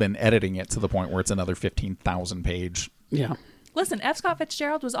and then he's been editing it to the point where it's another 15,000 page. Yeah. Listen, F. Scott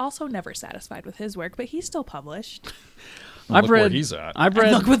Fitzgerald was also never satisfied with his work, but he's still published. I've Look where read. he's at. I've And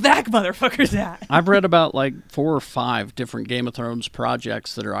read. look what that motherfucker's at. I've read about like 4 or 5 different Game of Thrones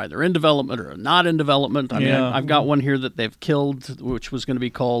projects that are either in development or not in development. I mean, Yeah. I've got one here that they've killed, which was going to be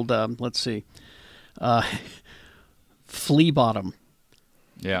called, let's see, Flea Bottom.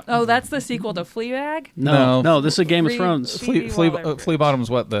 Yeah. Oh, that's the sequel to Fleabag? No, this is a Game of Flea- Thrones. Flea Bottom's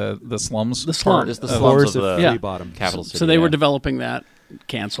what the slums. The slum. It's the Horrors slums of of the Yeah. Flea Bottom. capital city. So they were yeah. developing that,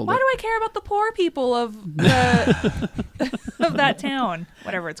 canceled Why it. do I care about the poor people of the of that town?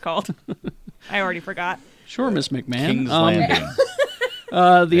 Whatever it's called. I already forgot. Sure, Miss McMahon. King's Landing.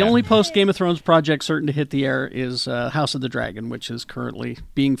 The only post Game of Thrones project certain to hit the air is House of the Dragon, which is currently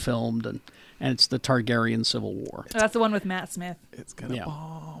being filmed, and it's the Targaryen Civil War. Oh, that's the one with Matt Smith. It's gonna Yeah.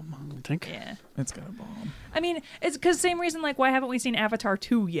 bomb. I think. Yeah. It's gonna bomb. I mean, it's because same reason. Like, why haven't we seen Avatar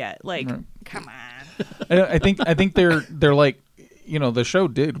 2 yet? Like, come on. I think they're like, the show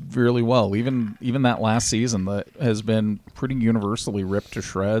did really well. Even that last season that has been pretty universally ripped to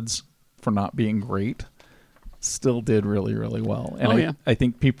shreds for not being great, still did really, really well. And I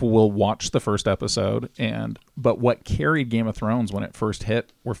think people will watch the first episode, but what carried Game of Thrones when it first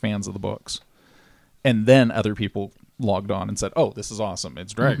hit were fans of the books. And then other people logged on and said, "Oh, this is awesome!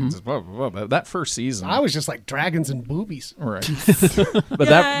 It's dragons." It's blah, blah, blah. That first season, I was just like dragons and boobies. right? But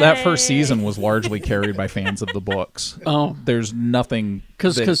that first season was largely carried by fans of the books. Oh. There's nothing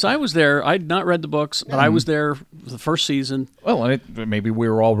Because I was there. I'd not read the books, but I was there for the first season. Well, and maybe we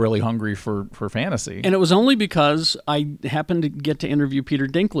were all really hungry for fantasy. And it was only because I happened to get to interview Peter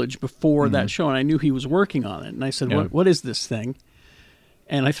Dinklage before that show, and I knew he was working on it. And I said, Yeah. what is this thing?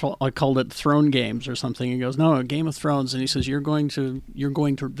 And I called it Throne Games or something. He goes, no, Game of Thrones. And he says, you're going to.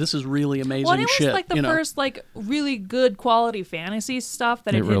 This is really amazing Well, and it was shit. like the first like really good quality fantasy stuff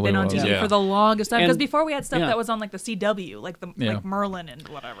that It had really been on was. TV Yeah. for the longest time. Because And- before we had stuff yeah. that was on like the CW, like Yeah. like Merlin and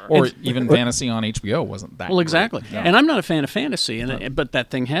whatever. or even fantasy on HBO wasn't that. Well, great. exactly. And I'm not a fan of fantasy, but that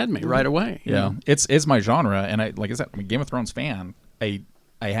thing had me right away. you Yeah, know? it's my genre, and like I said, I'm a Game of Thrones fan. I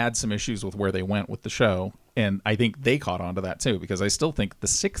had some issues with where they went with the show, and I think they caught on to that too, because I still think the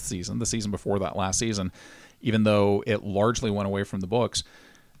 6th season, the season before that last season, even though it largely went away from the books,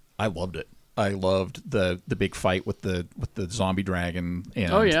 I loved it. I loved the big fight with the zombie dragon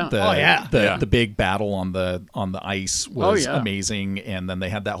and Oh, yeah. the big battle on the ice was Oh, yeah. amazing, and then they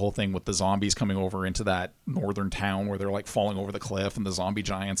had that whole thing with the zombies coming over into that northern town where they're like falling over the cliff and the zombie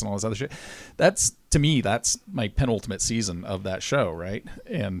giants and all this other shit. That's my penultimate season of that show, right?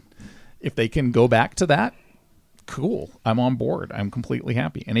 And if they can go back to that, cool. I'm on board. I'm completely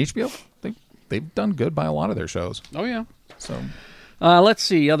happy. And HBO, they've done good by a lot of their shows. Oh, yeah. So Let's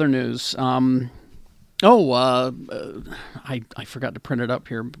see, other news. I forgot to print it up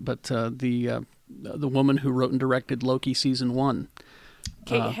here, but the woman who wrote and directed Loki season 1.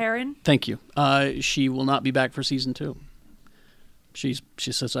 Kate Herron. Thank you. She will not be back for season 2. She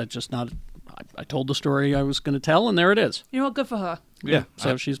says I told the story I was going to tell, and there it is. You know what? Good for her. Yeah.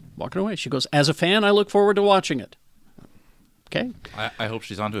 So she's walking away. She goes, as a fan, I look forward to watching it. Okay. I hope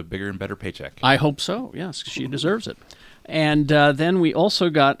she's onto a bigger and better paycheck. I hope so. Yes, she deserves it. And then we also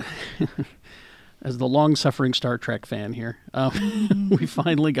got, as the long-suffering Star Trek fan here, we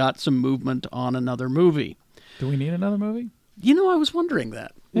finally got some movement on another movie. do we need another movie? I was wondering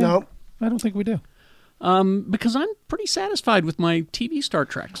that. No. I don't think we do. Because I'm pretty satisfied with my TV Star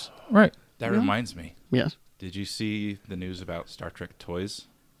Treks. Right. That reminds me. Yes. Did you see the news about Star Trek toys?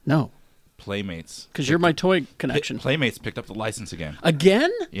 No. Playmates. Because you're my toy connection. Playmates picked up the license again.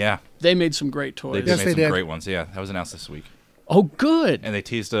 Again? Yeah. They made some great They, toys. made Yes, some they did. great ones. Yeah, that was announced this week. Oh, good. And they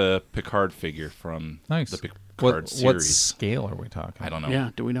teased a Picard figure from Nice. the Picard What series. scale are we talking? I don't know.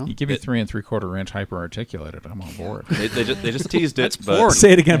 Yeah, do we know? You give me 3 3/4 inch hyper articulated, I'm on board. They just teased it. But porn.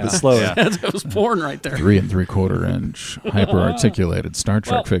 Say it again, but slower. Yeah. That was porn right there. 3 3/4 inch hyper articulated Star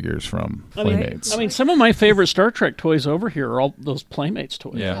Trek figures from Playmates. I mean, some of my favorite Star Trek toys over here are all those Playmates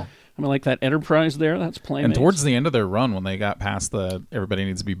toys. Yeah. I mean, like that Enterprise there, that's Playmates. and towards the end of their run, when they got past the everybody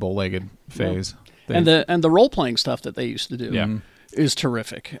needs to be bow-legged phase, and the role-playing stuff that they used to do Yeah. is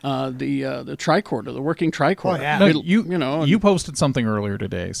terrific. The tricorder, the working tricorder. Oh, yeah. No, It'll- you posted something earlier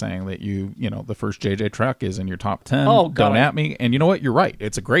today saying that the first JJ truck is in your top 10. Oh, God. Don't at me. And you know what? You're right.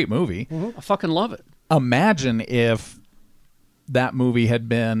 It's a great movie. I fucking love it. Imagine if that movie had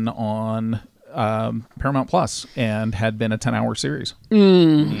been on Paramount Plus and had been a 10-hour series.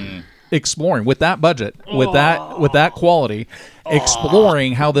 Exploring with that budget, with that quality,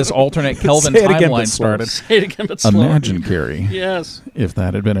 exploring how this alternate Kelvin Say it again, but timeline slower. started. Say it again, but slower. Imagine, Carrie, Yes. if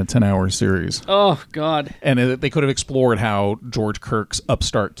that had been a 10-hour series. Oh, God. And they could have explored how George Kirk's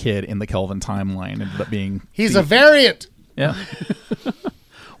upstart kid in the Kelvin timeline ended up being. He's a variant. Yeah.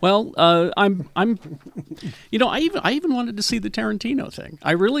 Well, I'm. I even wanted to see the Tarantino thing.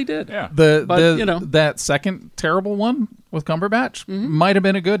 I really did. Yeah. That second terrible one with Cumberbatch might have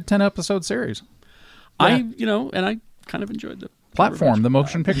been a good 10-episode series. And I kind of enjoyed the Platform, the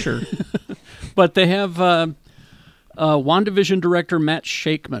motion picture. But they have WandaVision director Matt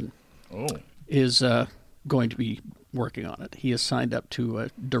Shakeman Oh. is going to be working on it. He has signed up to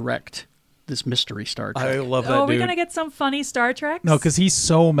direct this mystery Star Trek. I love that Oh, are we dude. gonna get some funny Star Trek? No, because he's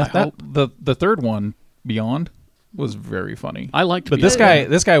so I hope. the third one, Beyond, was very funny. I liked But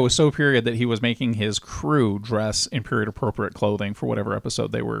Beyond. this guy was so period that he was making his crew dress in period appropriate clothing for whatever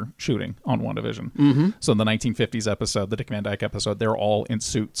episode they were shooting on WandaVision. Mm-hmm. So in the 1950s episode, the Dick Van Dyke episode, they're all in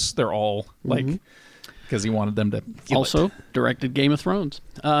suits. They're all like because he wanted them to feel also it. directed Game of Thrones.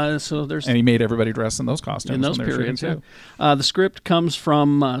 So there's And he made everybody dress in those costumes in those when they were periods. shooting, Yeah. too. The script comes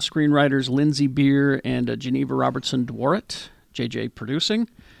from screenwriters Lindsay Beer and Geneva Robertson Dworet, JJ producing,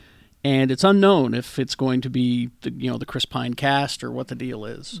 and it's unknown if it's going to be the Chris Pine cast or what the deal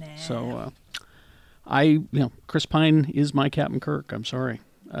is. Nah. So Chris Pine is my Captain Kirk. I'm sorry.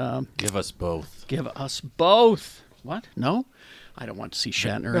 Give us both. Give us both. What? No, I don't want to see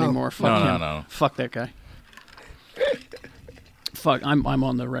Shatner No. anymore. Fuck No, him. no. Fuck that guy. Fuck. I'm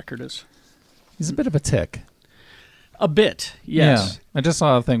on the record as He's a bit of a tick. a bit. Yes. Yeah. I just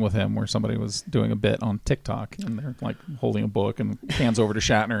saw a thing with him where somebody was doing a bit on TikTok and they're like holding a book and hands over to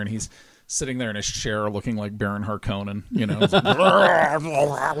Shatner and he's sitting there in his chair looking like Baron Harkonnen,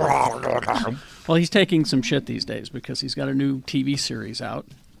 Well, he's taking some shit these days because he's got a new TV series out,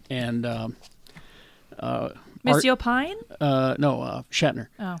 and Missy O'Pine? Shatner.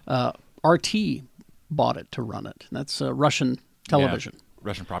 Oh. RT bought it to run it. That's Russian television, Yeah.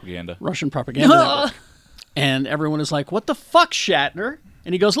 Russian propaganda. Russian propaganda network. And everyone is like, "What the fuck, Shatner?"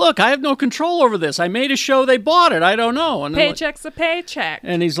 And he goes, "Look, I have no control over this. I made a show. They bought it. I don't know." And they're like- Paycheck's a paycheck.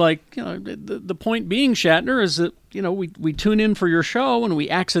 And he's like, the point being, Shatner, is that, we tune in for your show and we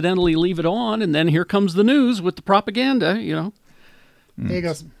accidentally leave it on, and then here comes the news with the propaganda, He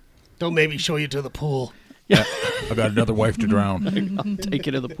goes, don't make me show you to the pool. I got another wife to drown. I'll take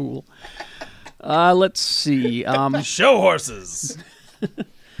you to the pool. Let's see. Show horses.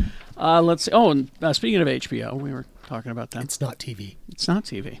 Let's see. Oh, and speaking of HBO, we were talking about that. It's not TV. It's not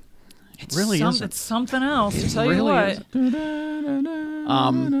TV. It really isn't. It's something else. To tell you really what, isn't.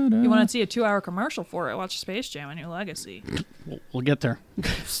 you want to see a 2-hour commercial for it? Watch Space Jam: A New Legacy. We'll get there.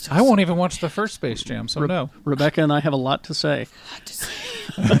 I won't even watch the first Space Jam, so no. Rebecca and I have a lot to say.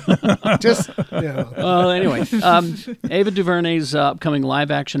 Just, Anyway, Ava DuVernay's upcoming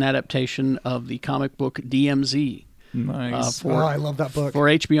live-action adaptation of the comic book DMZ Nice. oh, I love that book. for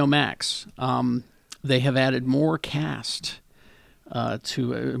HBO Max. They have added more cast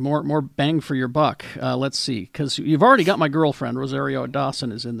to more bang for your buck. Let's see, because you've already got my girlfriend Rosario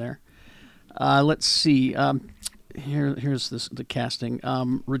Dawson is in there. Let's see. Here's the casting.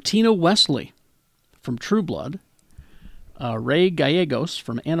 Rutina Wesley from True Blood. Ray Gallegos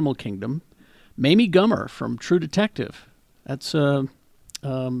from Animal Kingdom. Mamie Gummer from True Detective. That's It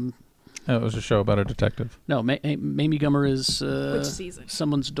was a show about a detective. no, Mamie Gummer is Which season?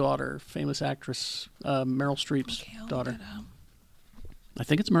 someone's daughter, famous actress Meryl Streep's daughter. I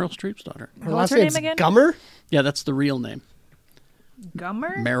think it's Meryl Streep's daughter. Her What's last her name's name again? Gummer? Yeah, that's the real name.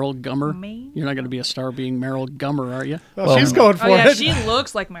 Gummer? Meryl Gummer. Me? You're not going to be a star being Meryl Gummer, are you? Oh, she's going for Oh yeah, it. she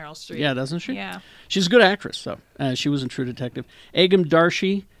looks like Meryl Streep. Yeah, doesn't she? Yeah. She's a good actress, though. She was in True Detective. Agam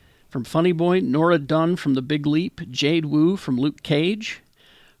Darshi from Funny Boy, Nora Dunn from The Big Leap, Jade Wu from Luke Cage,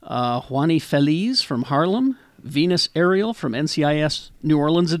 Juani Feliz from Harlem, Venus Ariel from NCIS New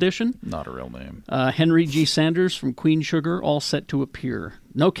Orleans edition, Not a real name. Henry G. Sanders from Queen Sugar, all set to appear.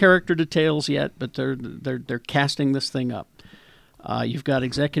 No character details yet, but they're casting this thing up. You've got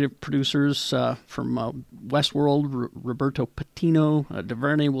executive producers from Westworld, Roberto Patino.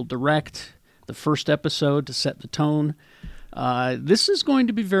 DuVernay will direct the first episode to set the tone. This is going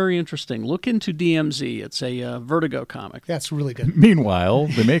to be very interesting. Look into DMZ. It's a Vertigo comic. That's really good. Meanwhile,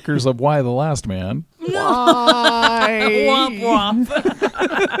 the makers of Why the Last Man. Womp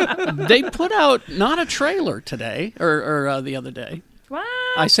womp. They put out not a trailer today, or the other day. What?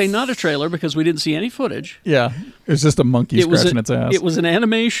 I say not a trailer because we didn't see any footage. Yeah. It's just a monkey scratching its ass. It was an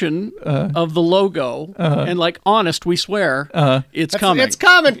animation of the logo, and like, we swear, it's coming. It's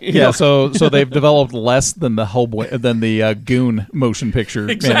coming. Yeah, so they've developed less than the Goon motion picture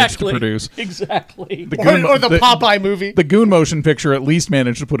managed to Exactly. produce. Exactly. Or the Popeye movie. The Goon motion picture at least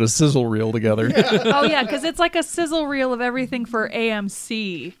managed to put a sizzle reel together. Oh yeah, because it's like a sizzle reel of everything for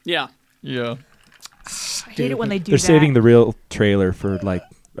AMC. Yeah. Yeah. I hate it when they do They're that. saving the real trailer for like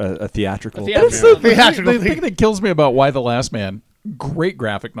a theatrical. Theatrical. the theatrical The thing. thing that kills me about Why the Last Man, great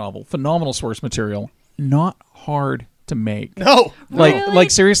graphic novel, phenomenal source material, not hard to make. No. Really?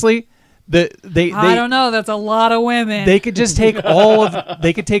 Like seriously, I they don't know. That's a lot of women. they could just take all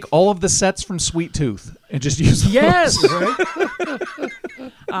of the sets from Sweet Tooth and just use those. Yes.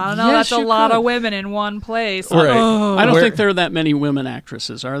 I don't know. Yes, That's a you lot could. of women in one place. Right. I don't Where- think there are that many women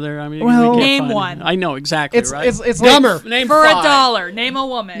actresses, are there? I mean, Well- we can't Name find one. any. I know exactly. It's right? it's it's Gummer. like Name For five. $1, name a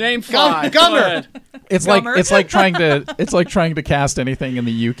woman. Name five. Gummer. Go ahead. it's like Gummer. it's like trying to cast anything in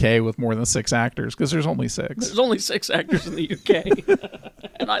the UK with more than 6 actors because there's only 6. There's only 6 actors in the UK,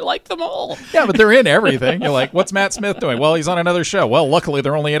 and I like them all. Yeah, but they're in everything. You're like, what's Matt Smith doing? Well, he's on another show. Well, luckily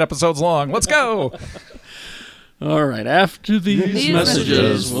they're only 8 episodes long. Let's go. All right. After these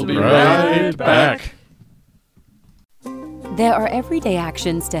messages, we'll be Right right back. There are everyday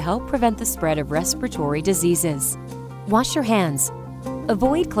actions to help prevent the spread of respiratory diseases. Wash your hands.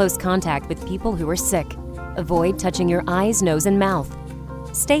 Avoid close contact with people who are sick. Avoid touching your eyes, nose, and mouth.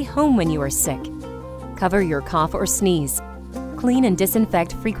 Stay home when you are sick. Cover your cough or sneeze. Clean and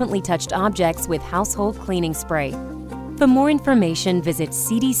disinfect frequently touched objects with household cleaning spray. For more information, visit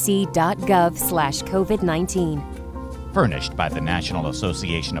cdc.gov/COVID-19. Furnished by the National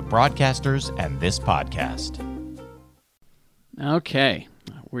Association of Broadcasters and this podcast. Okay,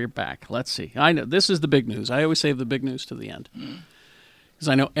 we're back. Let's see. I know this is the big news. I always save the big news to the end because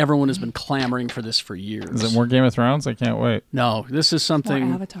I know everyone has been clamoring for this for years. Is it more Game of Thrones? I can't wait. No, this is More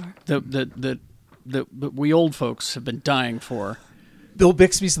something Avatar. that we old folks have been dying for. Bill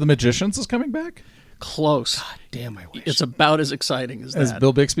Bixby's The Magicians is coming back? Close. Damn, I wish. It's about as exciting as As that.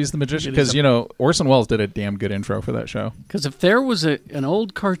 Bill Bixby's The Magician? It is Because, a- Orson Welles did a damn good intro for that show. Because if there was an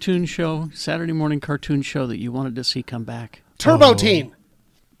old cartoon show, Saturday morning cartoon show that you wanted to see come back, Turbo Teen.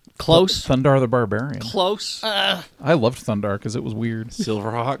 close, Thundar the Barbarian. close, I loved Thundar because it was weird.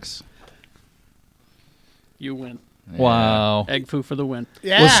 Silverhawks. you win. Wow. Egg foo for the win.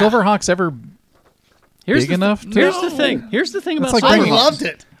 Yeah. Was Silverhawks ever... Here's Big the enough to- Here's the thing. Here's the thing about like I bringing- Silverhawks. loved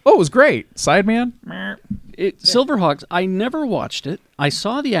it. Oh, it was great. Sideman? Silverhawks. I never watched it. I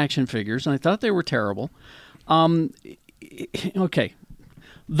saw the action figures and I thought they were terrible. Okay,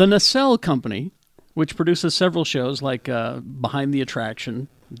 the Nacelle Company, which produces several shows like Behind the Attraction,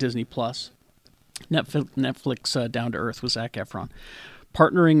 Disney Plus, Netflix Down to Earth with Zac Efron,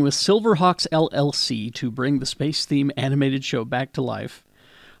 partnering with Silverhawks LLC to bring the space theme animated show back to life.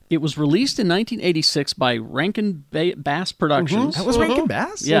 It was released in 1986 by Rankin Bass Productions. That was Rankin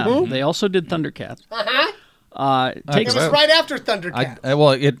Bass? Yeah, they also did Thundercats. Takes It was right after Thundercat.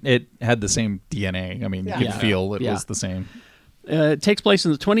 Well, it had the same DNA. I mean, you could Yeah. feel it Yeah. was the same. It takes place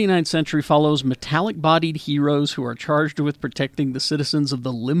in the 29th century, follows metallic-bodied heroes who are charged with protecting the citizens of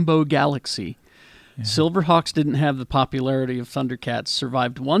the Limbo Galaxy. Silverhawks didn't have the popularity of Thundercats,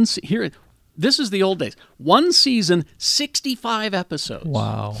 survived here. This is the old days. 1 season, 65 episodes.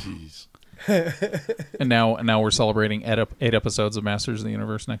 Wow. and now we're celebrating 8 episodes of Masters of the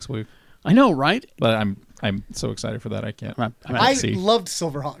Universe next week. I know, right? But I'm so excited for that. I can't. I see. loved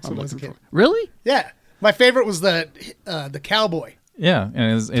Silverhawks when I was a kid. Really? Yeah. My favorite was the cowboy. Yeah,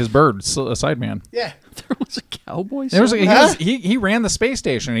 and his bird, a Sideman. Yeah. There was a cowboy? There was Silverhawks? he ran the space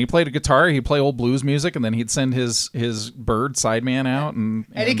station. He played a guitar. He'd play old blues music, and then he'd send his bird Sideman out, and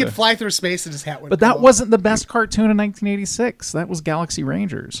And he could fly through space and his hat would But come that off. wasn't the best cartoon in 1986. That was Galaxy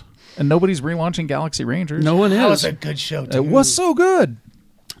Rangers, and nobody's relaunching Galaxy Rangers. No one That was is. a good show, too. It was so good.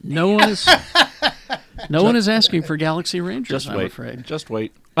 No one is. No one is asking for Galaxy Rangers. Just I'm wait. afraid. Just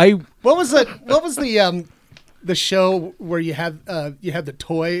wait. What was the show where you had the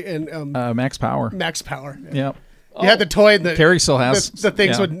toy and Max Power. Max Power? Yep. You had the toy and the Carrie still has- the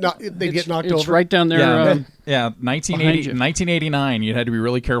things yeah. would not they'd get knocked It's over. right down there. Yeah, um, yeah. behind 1980, you. 1989. You had to be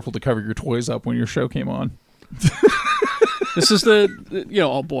really careful to cover your toys up when your show came on. This is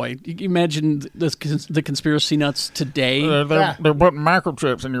oh boy, you can imagine the conspiracy nuts today. They're Yeah. putting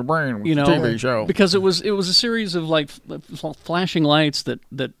microchips in your brain with You know, the TV show. because it was a series of like flashing lights that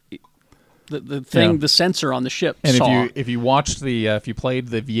the thing, Yeah. the sensor on the ship And saw. if you watched if you played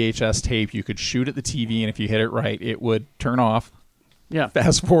the VHS tape, you could shoot at the TV, and if you hit it right, it would turn off. Yeah.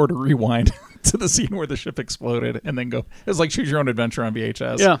 Fast forward or rewind to the scene where the ship exploded, and then go. It was like Choose Your Own Adventure on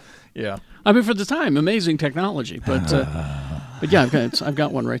VHS. Yeah. Yeah. I mean, for the time, amazing technology, but yeah, I've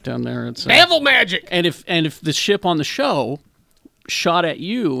got one right down there. It's Devil magic. and if the ship on the show shot at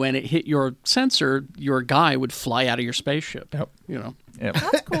you and it hit your sensor, your guy would fly out of your spaceship. Yep. You know, Yep.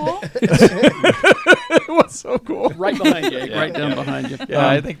 That's cool. It was so cool. right behind you, right down behind you. Yeah,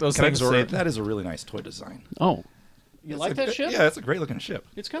 I think those Can I things just were. say, that is a really nice toy design. Oh, you like that ship? Yeah, it's a great looking ship.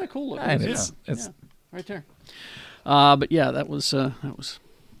 It's kind of cool looking. And isn't it's, it? it's Yeah, right there. But yeah,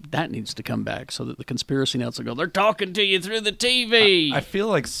 that needs to come back so that the conspiracy nuts will go, they're talking to you through the TV. I feel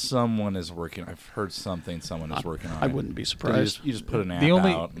like someone is working. I've heard someone is working on it. I wouldn't be So surprised. You just put an app the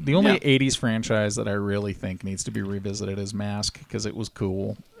only out. the only 80s franchise that I really think needs to be revisited is Mask, because it was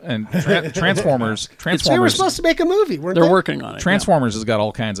cool. And Transformers. They were supposed to make a movie, weren't they? They're working on it. Transformers has got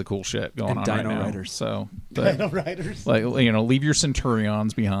all kinds of cool shit going And on Dino right now. Riders. So, Dino Riders. like leave your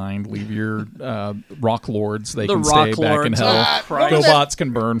Centurions bebehind, leave your Rock Lords. They The can Rock stay back in Lords. hell. Christ. GoBots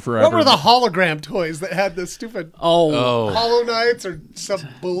can burn forever. What were the hologram toys that had the stupid Oh, Hollow Knights or some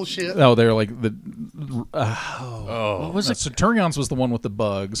bullshit? Oh, they're like the. what was it? Centurions was the one with the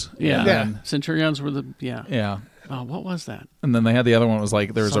bugs. Yeah. Yeah. Centurions were the Yeah. Oh, what was that? And then they had the other one was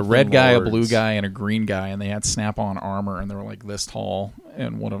like there was Something a red guy, Lords. a blue guy, and a green guy, and they had snap-on armor, and they were like this tall,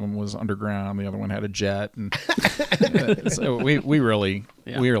 and one of them was underground, the other one had a jet, and so we really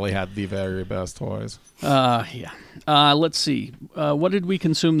had the very best toys. Yeah. Let's see. What did we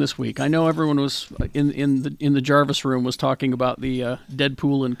consume this week? I know everyone was in the Jarvis room was talking about the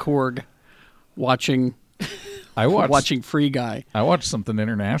Deadpool and Korg watching Free Guy. I watched something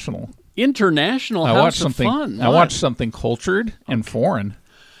international. International I House watched of something. Fun. I What? watched something cultured and foreign.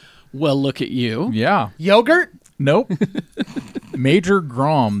 Well, look at you. Yeah. Yogurt? Nope. Major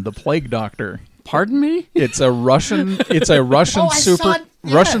Grom, the Plague Doctor. Pardon me? It's a Russian. It's a Russian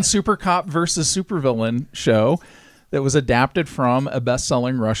saw super cop versus supervillain show that was adapted from a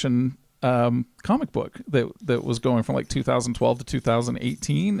best-selling Russian comic book that was going from like 2012 to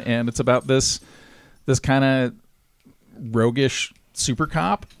 2018, and it's about this kind of roguish super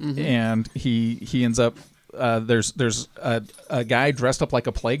cop, and he ends up. There's a guy dressed up like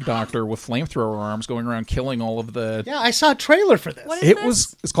a plague doctor with flamethrower arms going around killing all of the. Yeah, I saw a trailer for this. What is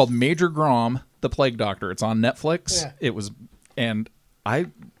this? It's called Major Grom, the Plague Doctor. It's on Netflix. Yeah. It was, and I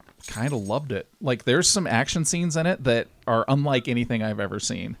kind of loved it. Like, there's some action scenes in it that are unlike anything I've ever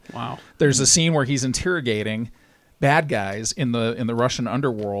seen. Wow. There's a scene where he's interrogating bad guys in the Russian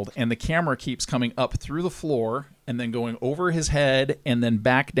underworld, and the camera keeps coming up through the floor and then going over his head and then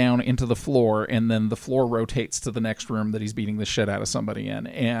back down into the floor, and then the floor rotates to the next room that he's beating the shit out of somebody in,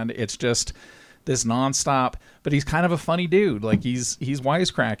 and it's just this nonstop. But he's kind of a funny dude. Like, he's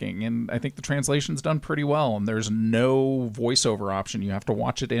wisecracking, and I think the translation's done pretty well, and there's no voiceover option. You have to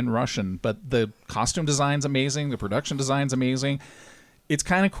watch it in Russian, but the costume design's amazing, the production design's amazing. It's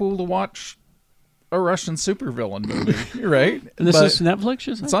kind of cool to watch a Russian supervillain movie, right? And this But is Netflix,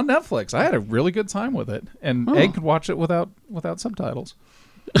 you said? it's on Netflix. I had a really good time with it, and Egg could watch it without subtitles.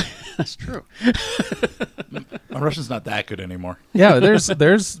 That's true. My Russian's not that good anymore. Yeah,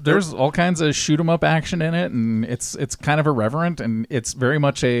 there's all kinds of shoot 'em up action in it, and it's kind of irreverent, and it's very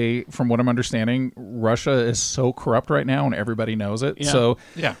much from what I'm understanding, Russia is so corrupt right now, and everybody knows it. Yeah. So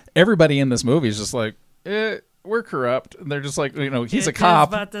Yeah. everybody in this movie is just like, we're corrupt. And they're just like, he's a It cop.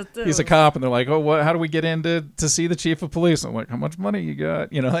 is what it He's a is. cop, and they're like, oh, how do we get in to see the chief of police? I'm like, how much money you got?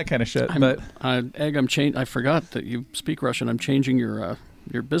 That kind of shit. But Egg, I forgot that you speak Russian. I'm changing your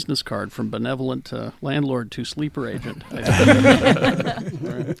business card from benevolent landlord to sleeper agent.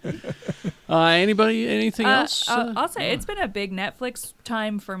 Anybody? Anything else? I'll say it's been a big Netflix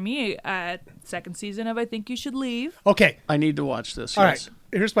time for me. Second season of I Think You Should Leave. Okay, I need to watch this. all yes.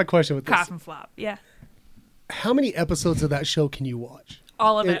 right. Here's my question with this. Coffin Flop. Yeah. How many episodes of that show can you watch?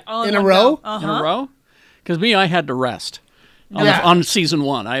 All of it. All in in a one row? go. In a row? Because I had to rest Yeah. on season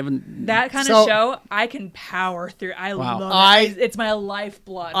 1. I haven't. That kind So- of show, I can power through. I Wow. love it. It's my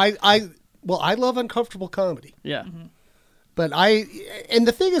lifeblood. I love uncomfortable comedy, Yeah. but and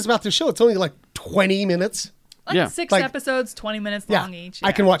the thing is about the show, it's only like 20 minutes. like yeah. 6 Like- episodes, 20 minutes Yeah, long each.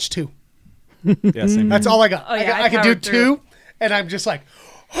 I can watch 2. Yeah, same That's here. all I got. Oh, yeah, I can do powered 2, through. and I'm just like,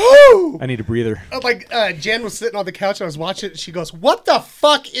 whoo! I need a breather. Like Jen was sitting on the couch and I was watching it. And she goes, "What the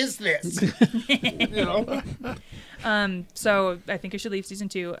fuck is this?" So I Think You Should Leave season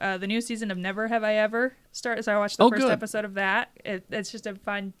 2. The new season of Never Have I Ever started. So I watched the first good. episode of that. It's just a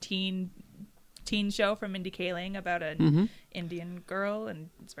fun teen show from Mindy Kaling about an Mm-hmm. Indian girl, and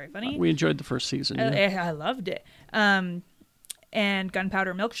it's very funny. We enjoyed the first season. Yeah. I loved it. And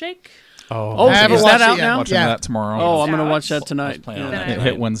Gunpowder Milkshake. Oh, I haven't is watched that it out yet. now? watching Yeah. that tomorrow. Oh, I'm going to out. watch that tonight. planning on Then that. I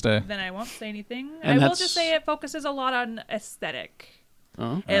Hit Wednesday. Then I won't say anything. And I will that's- just say it focuses a lot on aesthetic.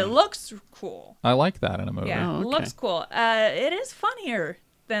 Oh. It looks cool. I like that in a movie. Yeah, Oh, it okay. looks cool. It is funnier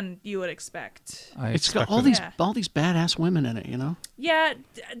than you would expect. I It's got expected all it. these badass women in it, Yeah,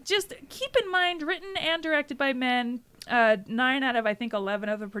 just keep in mind, written and directed by men. 9 out of, I think, 11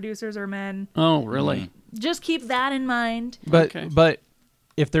 of the producers are men. Oh, really? Just keep that in mind. But Okay. but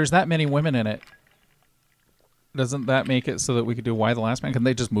if there's that many women in it, doesn't that make it so that we could do Why the Last Man? Can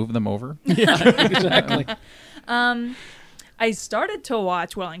they just move them over? Exactly. I started to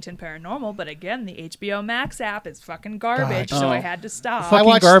watch Wellington Paranormal, but again, the HBO Max app is fucking garbage, God. so Oh. I had to stop. Fucking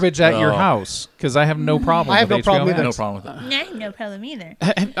watched- garbage at your Oh. house, because I have no problem. I have with no problem HBO either. No Max. problem with it. I have no problem either.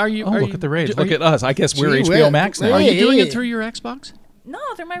 Are you? Oh, are look you, at the rage! are Look you- at us. I guess we're Gee HBO whiz. Max now. Are you doing Hey. it through your Xbox? No,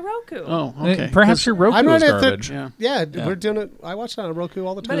 they're my Roku. Oh, okay. Perhaps your Roku I'm is not at garbage. Yeah. we're doing it. I watch it on Roku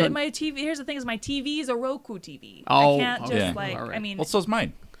all the But time. my TV. Here's the thing: is my TV is a Roku TV. Oh, I can't just okay. like. All right. I mean, Well, so's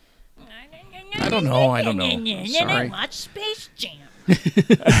mine. I don't know. Sorry. watch Space Jam.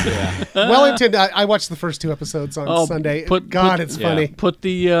 Wellington, I watched the first 2 episodes on Oh, Sunday. put- It's funny. Put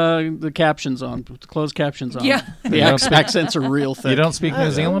the captions on. Put the closed captions on. Yeah. The accents are real thick. You don't speak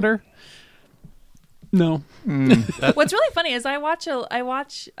New Zealander? No. What's really funny is I watch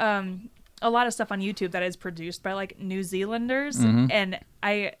a lot of stuff on YouTube that is produced by like New Zealanders, and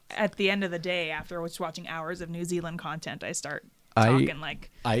I at the end of the day, after just watching hours of New Zealand content, I start talking like.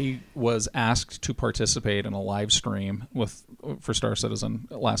 I was asked to participate in a live stream for Star Citizen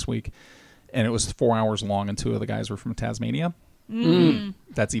last week, and it was 4 hours long, and 2 of the guys were from Tasmania.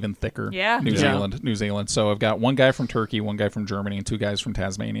 That's even thicker. Yeah. New Yeah. Zealand. So I've got 1 guy from Turkey, 1 guy from Germany, and 2 guys from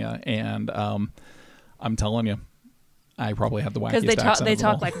Tasmania, and I'm telling you, I probably have the wackiest Because accent they of them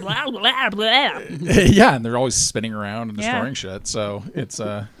all. talk like blah blah blah. Yeah, and they're always spinning around and Yeah. destroying shit. So it's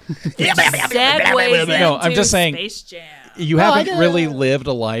Segues No, I'm into just saying- Space Jam. you haven't really lived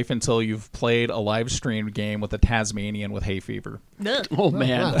a life until you've played a live streamed game with a Tasmanian with hay fever. Oh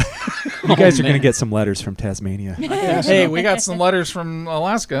man. You guys are going to get some letters from Tasmania. Hey, we got some letters from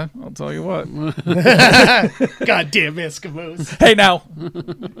Alaska. I'll tell you what. Goddamn Eskimos. Hey, now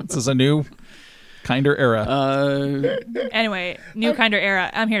this is a new kinder era. Anyway, new kinder era.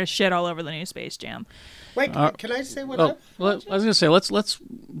 I'm here to shit all over the new Space Jam. Wait, can I say what? Oh, well, I was gonna say let's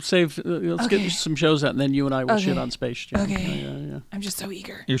save let's Okay. get some shows out, and then you and I will shit Okay. on Space Jam. Okay. Yeah. I'm just so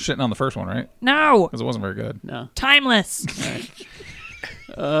eager. You're shitting on the first one, right? No, Because it wasn't very good. No. timeless.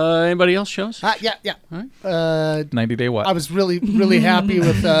 Anybody else shows? Yeah. 90 Day what? I was really happy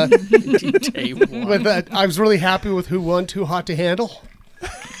with. Day one. I was really happy with who won Too Hot to Handle.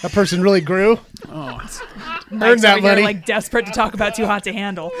 That person really grew. Mike's Earned over that here, money. like desperate to talk about Too Hot to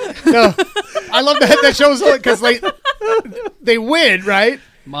Handle. No, I love that shows because they win, right?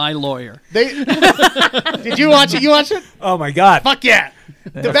 My lawyer. Did you watch it? You watched it? Oh, my God. Fuck yeah!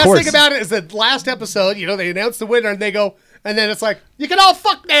 The Of best course. thing about it is the last episode. They announce the winner and they go, and then it's like, you can all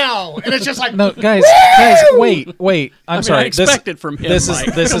fuck now, and it's just like, No, guys, wait. I'm sorry. I expect it from him. This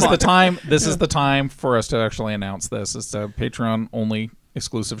Mike. is Come the on. time. This is the time for us to actually announce this. It's a Patreon only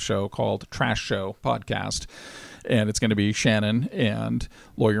exclusive show called Trash Show Podcast. And it's going to be Shannon and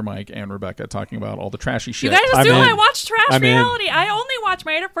Lawyer Mike and Rebecca talking about all the trashy shit. You guys I'm assume in. I watch trash I'm in. reality. I only watch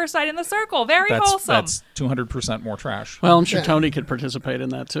Married at First Sight in the Circle. Very wholesome. That's 200% more trash. Well, I'm sure Tony could participate in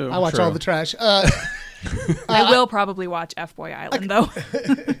that too. I watch True. all the trash. I will probably watch F Boy Island though.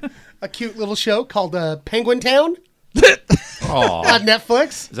 A cute little show called Penguin Town Aw. on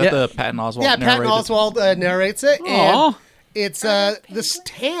Netflix. Is that the Patton Oswalt Yeah, Patton narrated? Oswalt narrates it, and Aw. it's this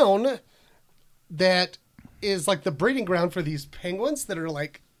town that is like the breeding ground for these penguins that are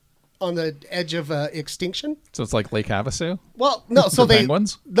like on the edge of extinction. So it's like Lake Havasu? Well, no, so For they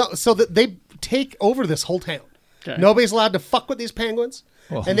penguins? no, so that they take over this whole town. Okay. Nobody's allowed to fuck with these penguins,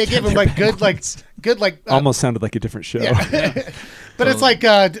 Well, and they give them like good Almost sounded like a different show. but it's like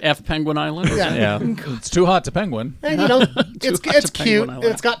F Penguin Island. Yeah. It's too hot to penguin. and, it's hot to it's cute, Penguin and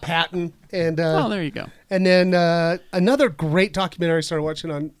Island. it's got Patton, and Oh, there you go. and then another great documentary I started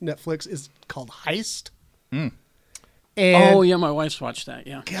watching on Netflix is called Heist. And Oh yeah, my wife's watched that.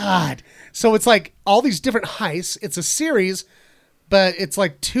 Yeah. God. So it's like all these different heists. It's a series, but it's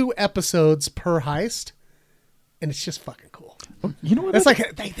like 2 episodes per heist. And it's just fucking cool. You know what? It's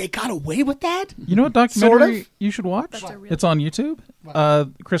like they got away with that? You know what documentary Sort of. you should watch? That's a real- It's on YouTube.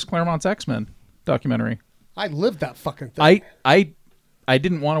 Chris Claremont's X-Men documentary. I lived that fucking thing. I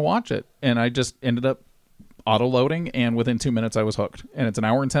didn't want to watch it, and I just ended up auto-loading, and within 2 minutes I was hooked. And it's an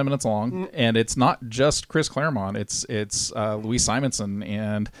hour and 10 minutes long, and it's not just Chris Claremont. It's Louise Simonson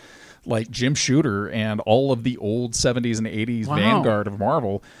and like Jim Shooter and all of the old 70s and 80s Wow. vanguard of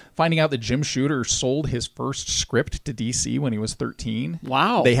Marvel. Finding out that Jim Shooter sold his first script to DC when he was 13.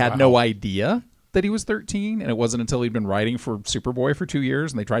 Wow. They had no idea that he was 13, and it wasn't until he'd been writing for Superboy for 2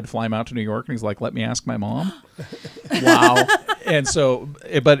 years, and they tried to fly him out to New York, and he's like, "Let me ask my mom." Wow. And so,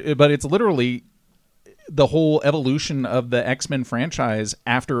 but it's literally the whole evolution of the X-Men franchise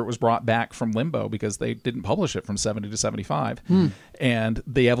after it was brought back from limbo because they didn't publish it from 70 to 75. And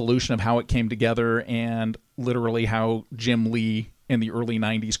the evolution of how it came together and literally how Jim Lee and the early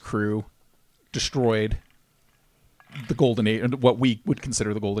 90s crew destroyed the golden age, what we would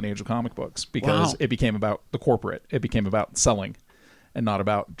consider the golden age of comic books, because Wow. it became about the corporate. It became about selling and not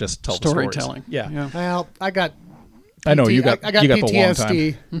about just tell the stories. Storytelling. Yeah. Well, I got I know you got I got you got the long time.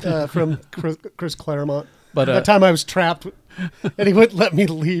 PTSD from Chris Claremont. But, that time I was trapped, and he wouldn't let me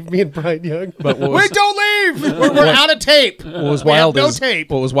leave. Me and Brian Young. But what Wait, was- don't leave. We're out of tape. What was We have wild no is tape.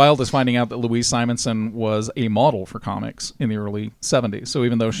 what was wild is finding out that Louise Simonson was a model for comics in the early 70s. So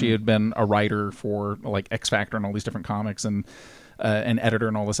even though she had been a writer for like X Factor and all these different comics and an editor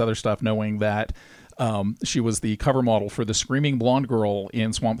and all this other stuff, knowing that she was the cover model for the screaming blonde girl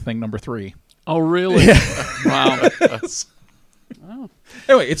in Swamp Thing #3. Oh, really? Wow.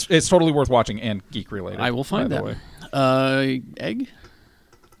 Anyway, it's totally worth watching and geek related. I will find by that. the way. Egg?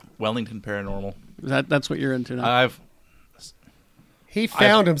 Wellington Paranormal. That's what you're into now. He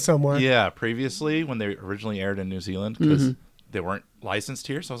found him somewhere. Yeah, previously when they originally aired in New Zealand because they weren't licensed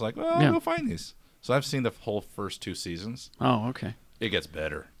here, so I was like, well, I'll go find these. So I've seen the whole first 2 seasons. Oh, okay. It gets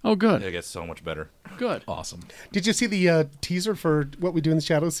better. Oh, good. It gets so much better. Good. Awesome. Did you see the teaser for What We Do in the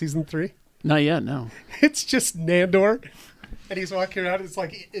Shadows season 3? Not yet, no. It's just Nandor, and he's walking around. It's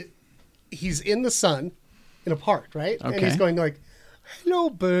like he's in the sun in a park, right? Okay. And he's going like, "Hello,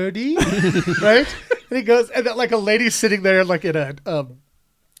 birdie," right? And he goes, and then, like a lady's sitting there, like in a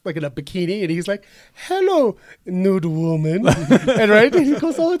bikini, and he's like, "Hello, nude woman," and right, and he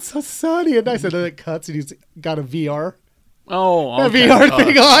goes, "Oh, it's so sunny and nice," and then it cuts, and he's got a VR, okay. VR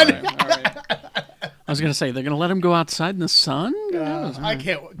thing on. All right. I was going to say, they're going to let him go outside in the sun? I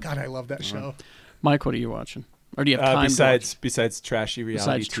can't. God, I love that show. Mike, what are you watching? Or do you have time besides trashy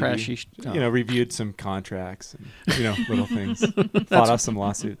reality Besides TV, reviewed some contracts and, little things. Fought off some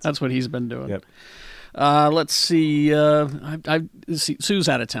lawsuits. That's what he's been doing. Yep. Let's see. Sue's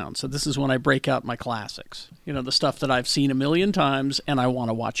out of town, so this is when I break out my classics. The stuff that I've seen a million times and I want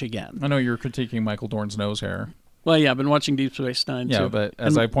to watch again. I know you're critiquing Michael Dorn's nose hair. Well, yeah, I've been watching Deep Space Nine, too. Yeah, but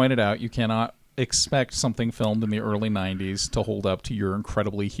as I pointed out, you cannot expect something filmed in the early 90s to hold up to your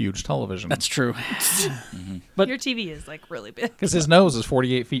incredibly huge television. That's true. But your TV is like really big. Because his nose is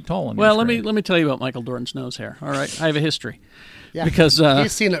 48 feet tall. Well, let me tell you about Michael Dorn's nose hair. All right, I have a history. Yeah, because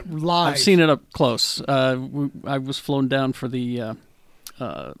he's seen it live. I've seen it up close. I was flown down for the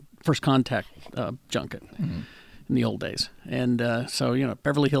First Contact junket in the old days, and so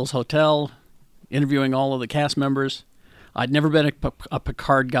Beverly Hills Hotel, interviewing all of the cast members. I'd never been a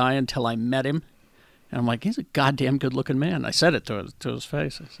Picard guy until I met him. And I'm like, he's a goddamn good-looking man. I said it to his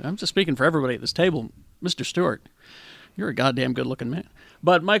face. I said, I'm just speaking for everybody at this table. Mr. Stewart, you're a goddamn good-looking man.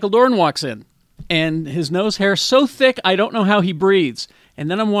 But Michael Dorn walks in, and his nose hair is so thick, I don't know how he breathes.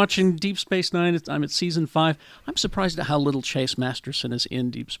 And then I'm watching Deep Space Nine. I'm at season 5. I'm surprised at how little Chase Masterson is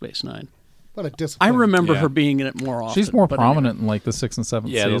in Deep Space Nine. What a I disappointment. remember her being in it more often. She's more but prominent in like the 6th and 7th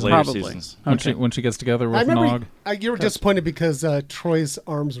Yeah, the season. later Probably. seasons. When she gets together I with remember Nog. you were disappointed because Troy's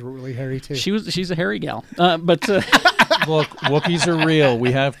arms were really hairy too. She's a hairy gal. But Look, Wookiees are real.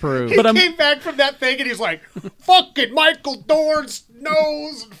 We have proof. He came back from that thing and he's like, "Fucking Michael Dorn's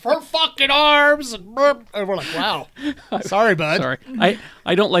nose and her fucking arms," and we're like, "Wow, sorry, bud." sorry,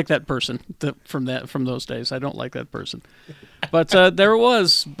 I don't like that person from those days. I don't like that person. But there it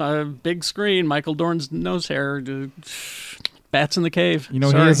was, big screen, Michael Dorn's nose hair, bats in the cave. He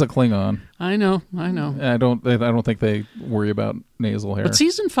is a Klingon. I know. I don't think they worry about nasal hair. But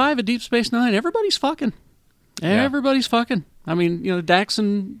season 5 of Deep Space Nine, everybody's fucking. Everybody's fucking. I mean, Dax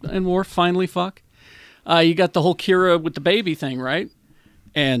and Worf finally fuck. You got the whole Kira with the baby thing, right?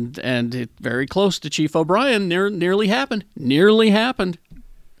 And it very close to Chief O'Brien. Nearly happened.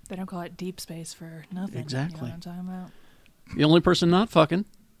 They don't call it deep space for nothing. Exactly. You know what I'm talking about? The only person not fucking,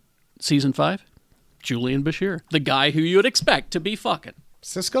 season 5, Julian Bashir, the guy who you'd expect to be fucking.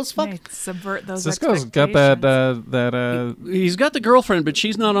 Cisco's They fucked. subvert those Cisco's got expectations. that He's got the girlfriend, but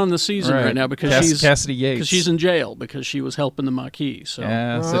she's not on the season right now because she's Cassidy Yates. because she's in jail because she was helping the Maquis. So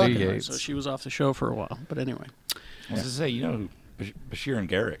Cassidy okay. Yates. so she was off the show for a while. But anyway, I was to say, Bashir and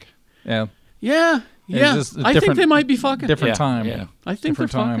Garrick. yeah. just a I think different- they might be fucking. different Yeah, time. yeah. I think they're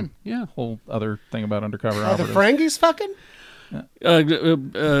different time. fucking. Yeah. Whole other thing about undercover Are the operatives. Ferengis fucking?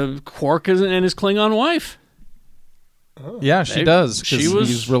 Quark and his Klingon wife. Yeah, she They- does. 'cause she was-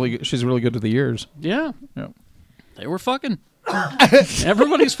 she's really good to the ears. Yeah. Yeah. They were fucking.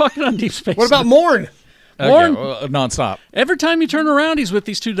 Everybody's fucking on Deep Space. What about Morn? Warren? Nonstop. Every time you turn around, he's with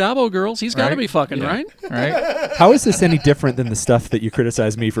these 2 Dabo girls. He's got to Right? be fucking, Yeah. right? Right? How is this any different than the stuff that you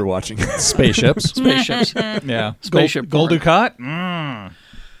criticize me for watching? Spaceships. Spaceships. Yeah. Spaceship Gold porn. Dukat. Ducat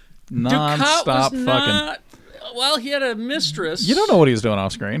Nonstop was fucking. not. Well, he had a mistress. You don't know what he was doing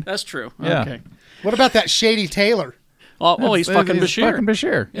off screen. That's true. Yeah. Okay. What about that shady Taylor? Oh, he's fucking Bashir. Fucking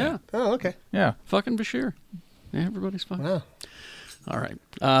Bashir. Yeah. Oh, okay. Yeah. Fucking Bashir. Yeah, everybody's fucking. Wow. All right.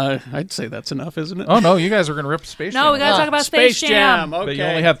 I'd say that's enough, isn't it? Oh no, you guys are gonna rip Space Jam. No, we got to talk about Space Jam. Okay. But you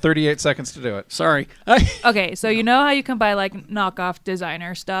only have 38 seconds to do it. Sorry. Okay, so you know how you can buy like knockoff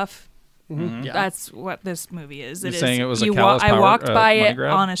designer stuff Yeah. That's what this movie is. You're It is. saying it was a you callous I power- walked by money it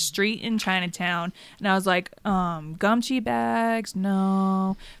grab? on a street in Chinatown, and I was like, Gumtree bags,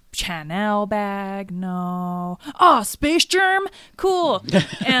 no. Chanel bag, no. Oh, Space Germ, cool.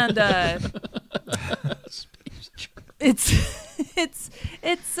 And it's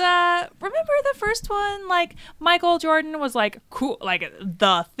remember the first one, like Michael Jordan was like cool, like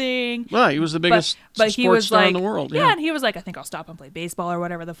the thing. Well, he was the biggest but he sports was star like, in the world. yeah, and he was like, I think I'll stop and play baseball or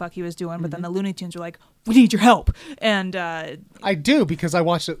whatever the fuck he was doing. But then the Looney Tunes were like, we need your help. And I do, because I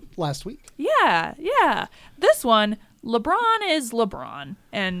watched it last week. yeah. This one, LeBron is LeBron,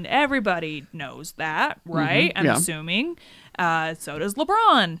 and everybody knows that, right? I'm Yeah. assuming. So does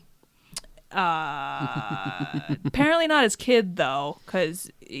LeBron. Apparently not his kid, though, because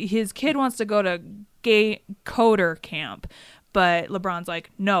his kid wants to go to gay coder camp, but LeBron's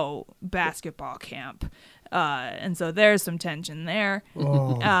like, no, basketball camp. And so there's some tension there,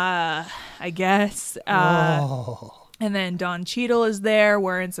 I guess. And then Don Cheadle is there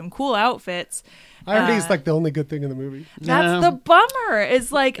wearing some cool outfits. I heard he's like the only good thing in the movie. That's the bummer.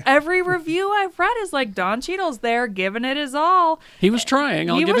 Is like every review I've read is like Don Cheadle's there giving it his all. He was trying.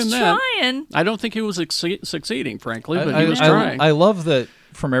 I'll give him that. Trying. I don't think he was succeeding, frankly, but he was trying. I love that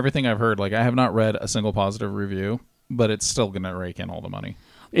from everything I've heard. Like, I have not read a single positive review, but it's still going to rake in all the money.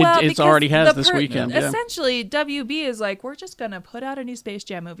 Well, It's because already has the this weekend. Yeah. Essentially, WB is like, we're just going to put out a new Space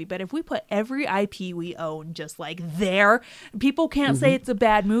Jam movie, but if we put every IP we own just like there, people can't say it's a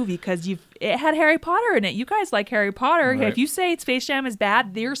bad movie because it had Harry Potter in it. You guys like Harry Potter. Right. If you say Space Jam is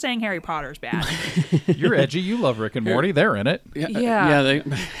bad, you're saying Harry Potter's bad. You're edgy. You love Rick and Morty. They're in it. Yeah.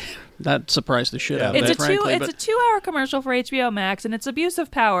 That surprised the shit out of It's me, a frankly. it's a 2-hour commercial for HBO Max, and it's abuse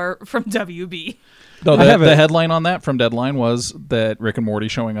of power from WB. No, the headline on that from Deadline was that Rick and Morty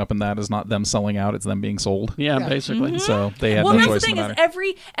showing up in that is not them selling out; it's them being sold. Yeah, basically. So they had Well, no that's choice the in thing the is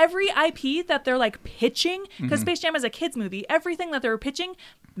matter. every IP that they're like pitching, because Space Jam is a kids movie. Everything that they're pitching,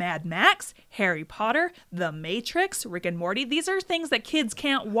 Mad Max, Harry Potter, The Matrix, Rick and Morty. These are things that kids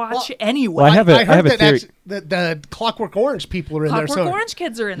can't watch anyway. Well, I have I heard a that theory. the Clockwork Orange people are in there. Clockwork So Orange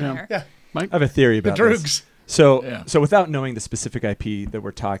kids are in there. yeah, I have a theory the about Droogs. this. So without knowing the specific IP that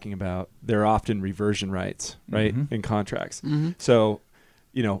we're talking about, there are often reversion rights, right, in contracts. So,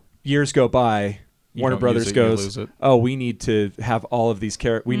 years go by, You Warner don't Brothers use it, you goes, lose it. "Oh, we need to have all of these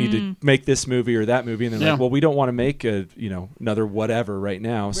characters. We need to make this movie or that movie." And they're Yeah. like, "Well, we don't want to make another whatever right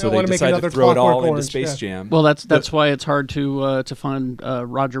now." So don't they wanna make decide to another throw it all Clockwork into Orange, Space yeah. Jam. Well, that's why it's hard to find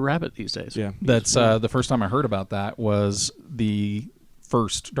Roger Rabbit these days. yeah, That's the first time I heard about that was the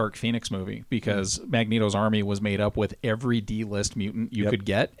first Dark Phoenix movie, because Magneto's army was made up with every D-list mutant you could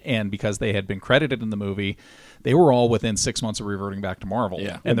get, and because they had been credited in the movie, they were all within 6 months of reverting back to Marvel.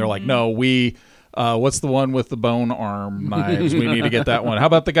 Yeah. And they're like, no, we... what's the one with the bone arm knives? We need to get that one. How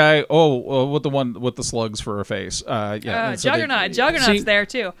about the guy? With the one with the slugs for a face? And so Juggernaut. Juggernaut's See- there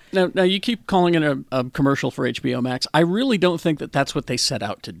too. Now you keep calling it a commercial for HBO Max. I really don't think that that's what they set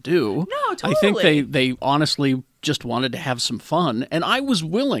out to do. No, I think totally. they honestly just wanted to have some fun, and I was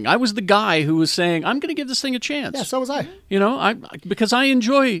willing. I was the guy who was saying, I'm going to give this thing a chance. Yeah, so was I. Because I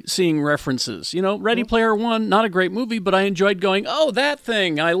enjoy seeing references. Ready Player One, not a great movie, but I enjoyed going, oh, that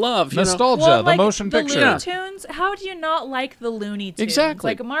thing I love. Nostalgia, Well, the motion picture. Looney Tunes. How do you not like the Looney Tunes?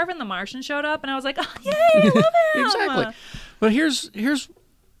 Exactly. Like Marvin the Martian showed up, and I was like, oh, yay, I love him. Exactly. But here's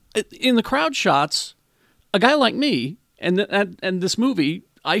in the crowd shots, a guy like me and this movie,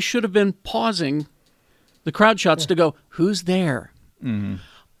 I should have been pausing the crowd shots to go, who's there?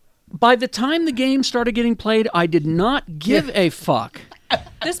 By the time the game started getting played, I did not give a fuck.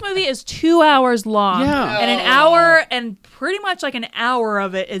 This movie is 2 hours long. Yeah. And an hour, and pretty much like an hour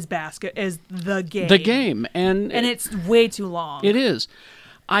of it is the game. The game. And it's way too long. it is.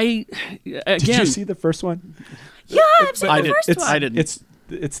 Again, Did you see the first one? Yeah, I've seen I the did. first It's- one. I didn't.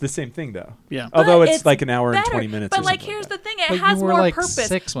 It's the same thing though. Yeah. Although But it's like an hour and better. 20 minutes. But or like, something here's like the thing: But it you has were, more like, purpose.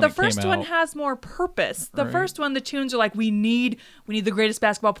 6 when The it came first one out. has more purpose. The Right. first one, the Tunes are like, we need the greatest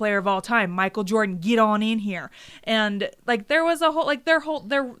basketball player of all time, Michael Jordan. Get on in here, and like there was a whole like their whole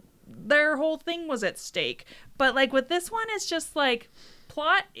thing was at stake. But like with this one, it's just like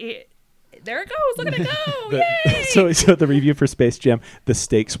plot. There it goes. Look at it go. Yay! So the review for Space Jam, the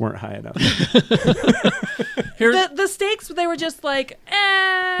stakes weren't high enough. The stakes, they were just like,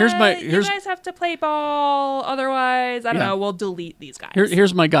 you guys have to play ball, otherwise, I don't Yeah. know, we'll delete these guys.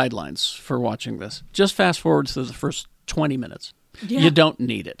 Here's my guidelines for watching this. Just fast forward to the first 20 minutes. Yeah. You don't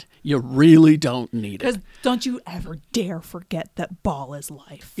need it. You really don't need Because it. don't you ever dare forget that ball is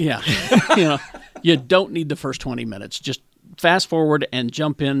life. Yeah. You don't need the first 20 minutes. Just fast forward and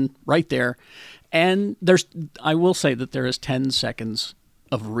jump in right there. And I will say that there is 10 seconds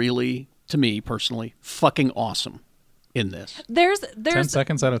of really to me personally, fucking awesome in this. There's 10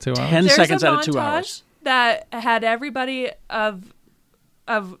 seconds out of 2 hours. 10 there's seconds a out of 2 montage hours. that had everybody of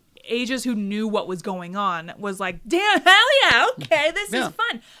ages who knew what was going on was like, damn, hell yeah, okay, this Yeah. is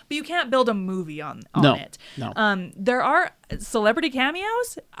fun. But you can't build a movie on No, it. no. There are celebrity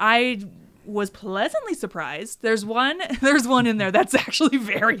cameos. I was pleasantly surprised. There's one in there that's actually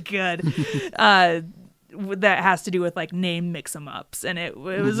very good. That has to do with like name mix-em-ups, and it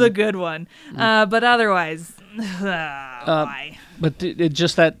was a good one. But otherwise, why? But it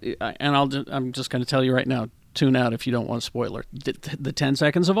just that, and I'm just going to tell you right now, tune out if you don't want a spoiler. The 10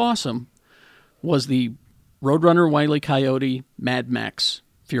 seconds of awesome was the Roadrunner, Wile E. Coyote, Mad Max,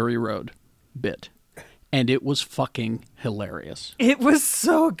 Fury Road bit. And it was fucking hilarious. It was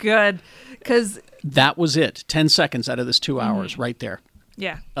so good because That was it. 10 seconds out of this 2 hours right there.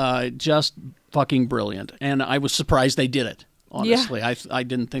 yeah. Just fucking brilliant. And I was surprised they did it, honestly. I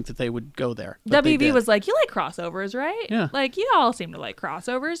didn't think that they would go there. but they WB did. was like, you like crossovers, right? Yeah. Like, you all seem to like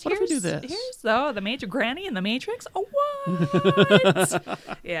crossovers. What if we do this? Here's the Major Granny and the Matrix. Oh,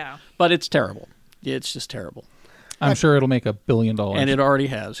 what? Yeah. But it's terrible. It's just terrible. I'm sure it'll make $1 billion. And it already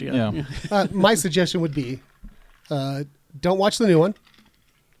has, yeah. Yeah. My suggestion would be, don't watch the new one.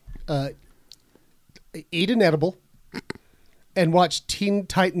 Eat an edible, and watch Teen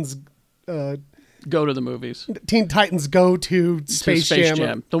Titans. Go to the movies. Teen Titans Go to Space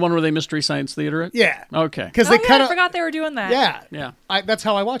Jam. The one where they Mystery Science Theater it? Yeah, Okay. because Oh, they yeah, kind I of forgot they were doing that. yeah Yeah. That's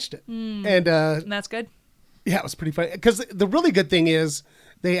how I watched it, and And that's good. yeah, it was pretty funny. Because the really good thing is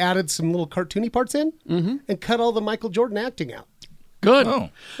they added some little cartoony parts in and cut all the Michael Jordan acting out. Good. Oh.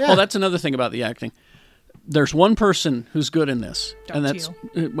 Yeah. Well, that's another thing about the acting. There's one person who's good in this, and Don that's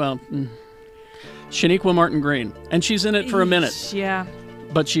Shaniqua Martin Green, and she's in it for a minute, Yeah.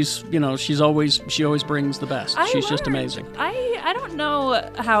 but she always brings the best. She's just amazing. I don't know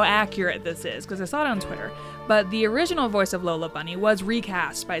how accurate this is because I saw it on Twitter, but the original voice of Lola Bunny was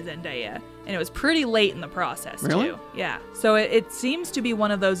recast by Zendaya, and it was pretty late in the process Really? too. Yeah. So it seems to be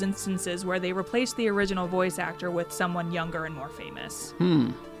one of those instances where they replaced the original voice actor with someone younger and more famous.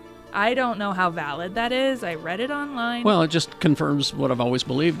 I don't know how valid that is. I read it online. Well, it just confirms what I've always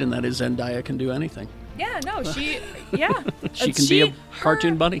believed, and that is Zendaya can do anything. yeah, no, yeah. She can be a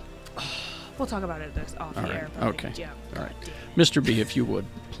cartoon bunny. We'll talk about it off the air. but Okay. Yeah. All right. Mr. B, if you would,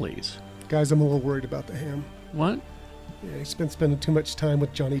 please. Guys, I'm a little worried about the ham. What? Yeah, he's been spending too much time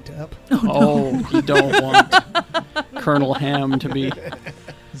with Johnny Depp. Oh, you don't want Colonel Ham to be...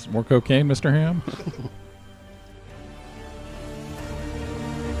 Is more cocaine, Mr. Ham?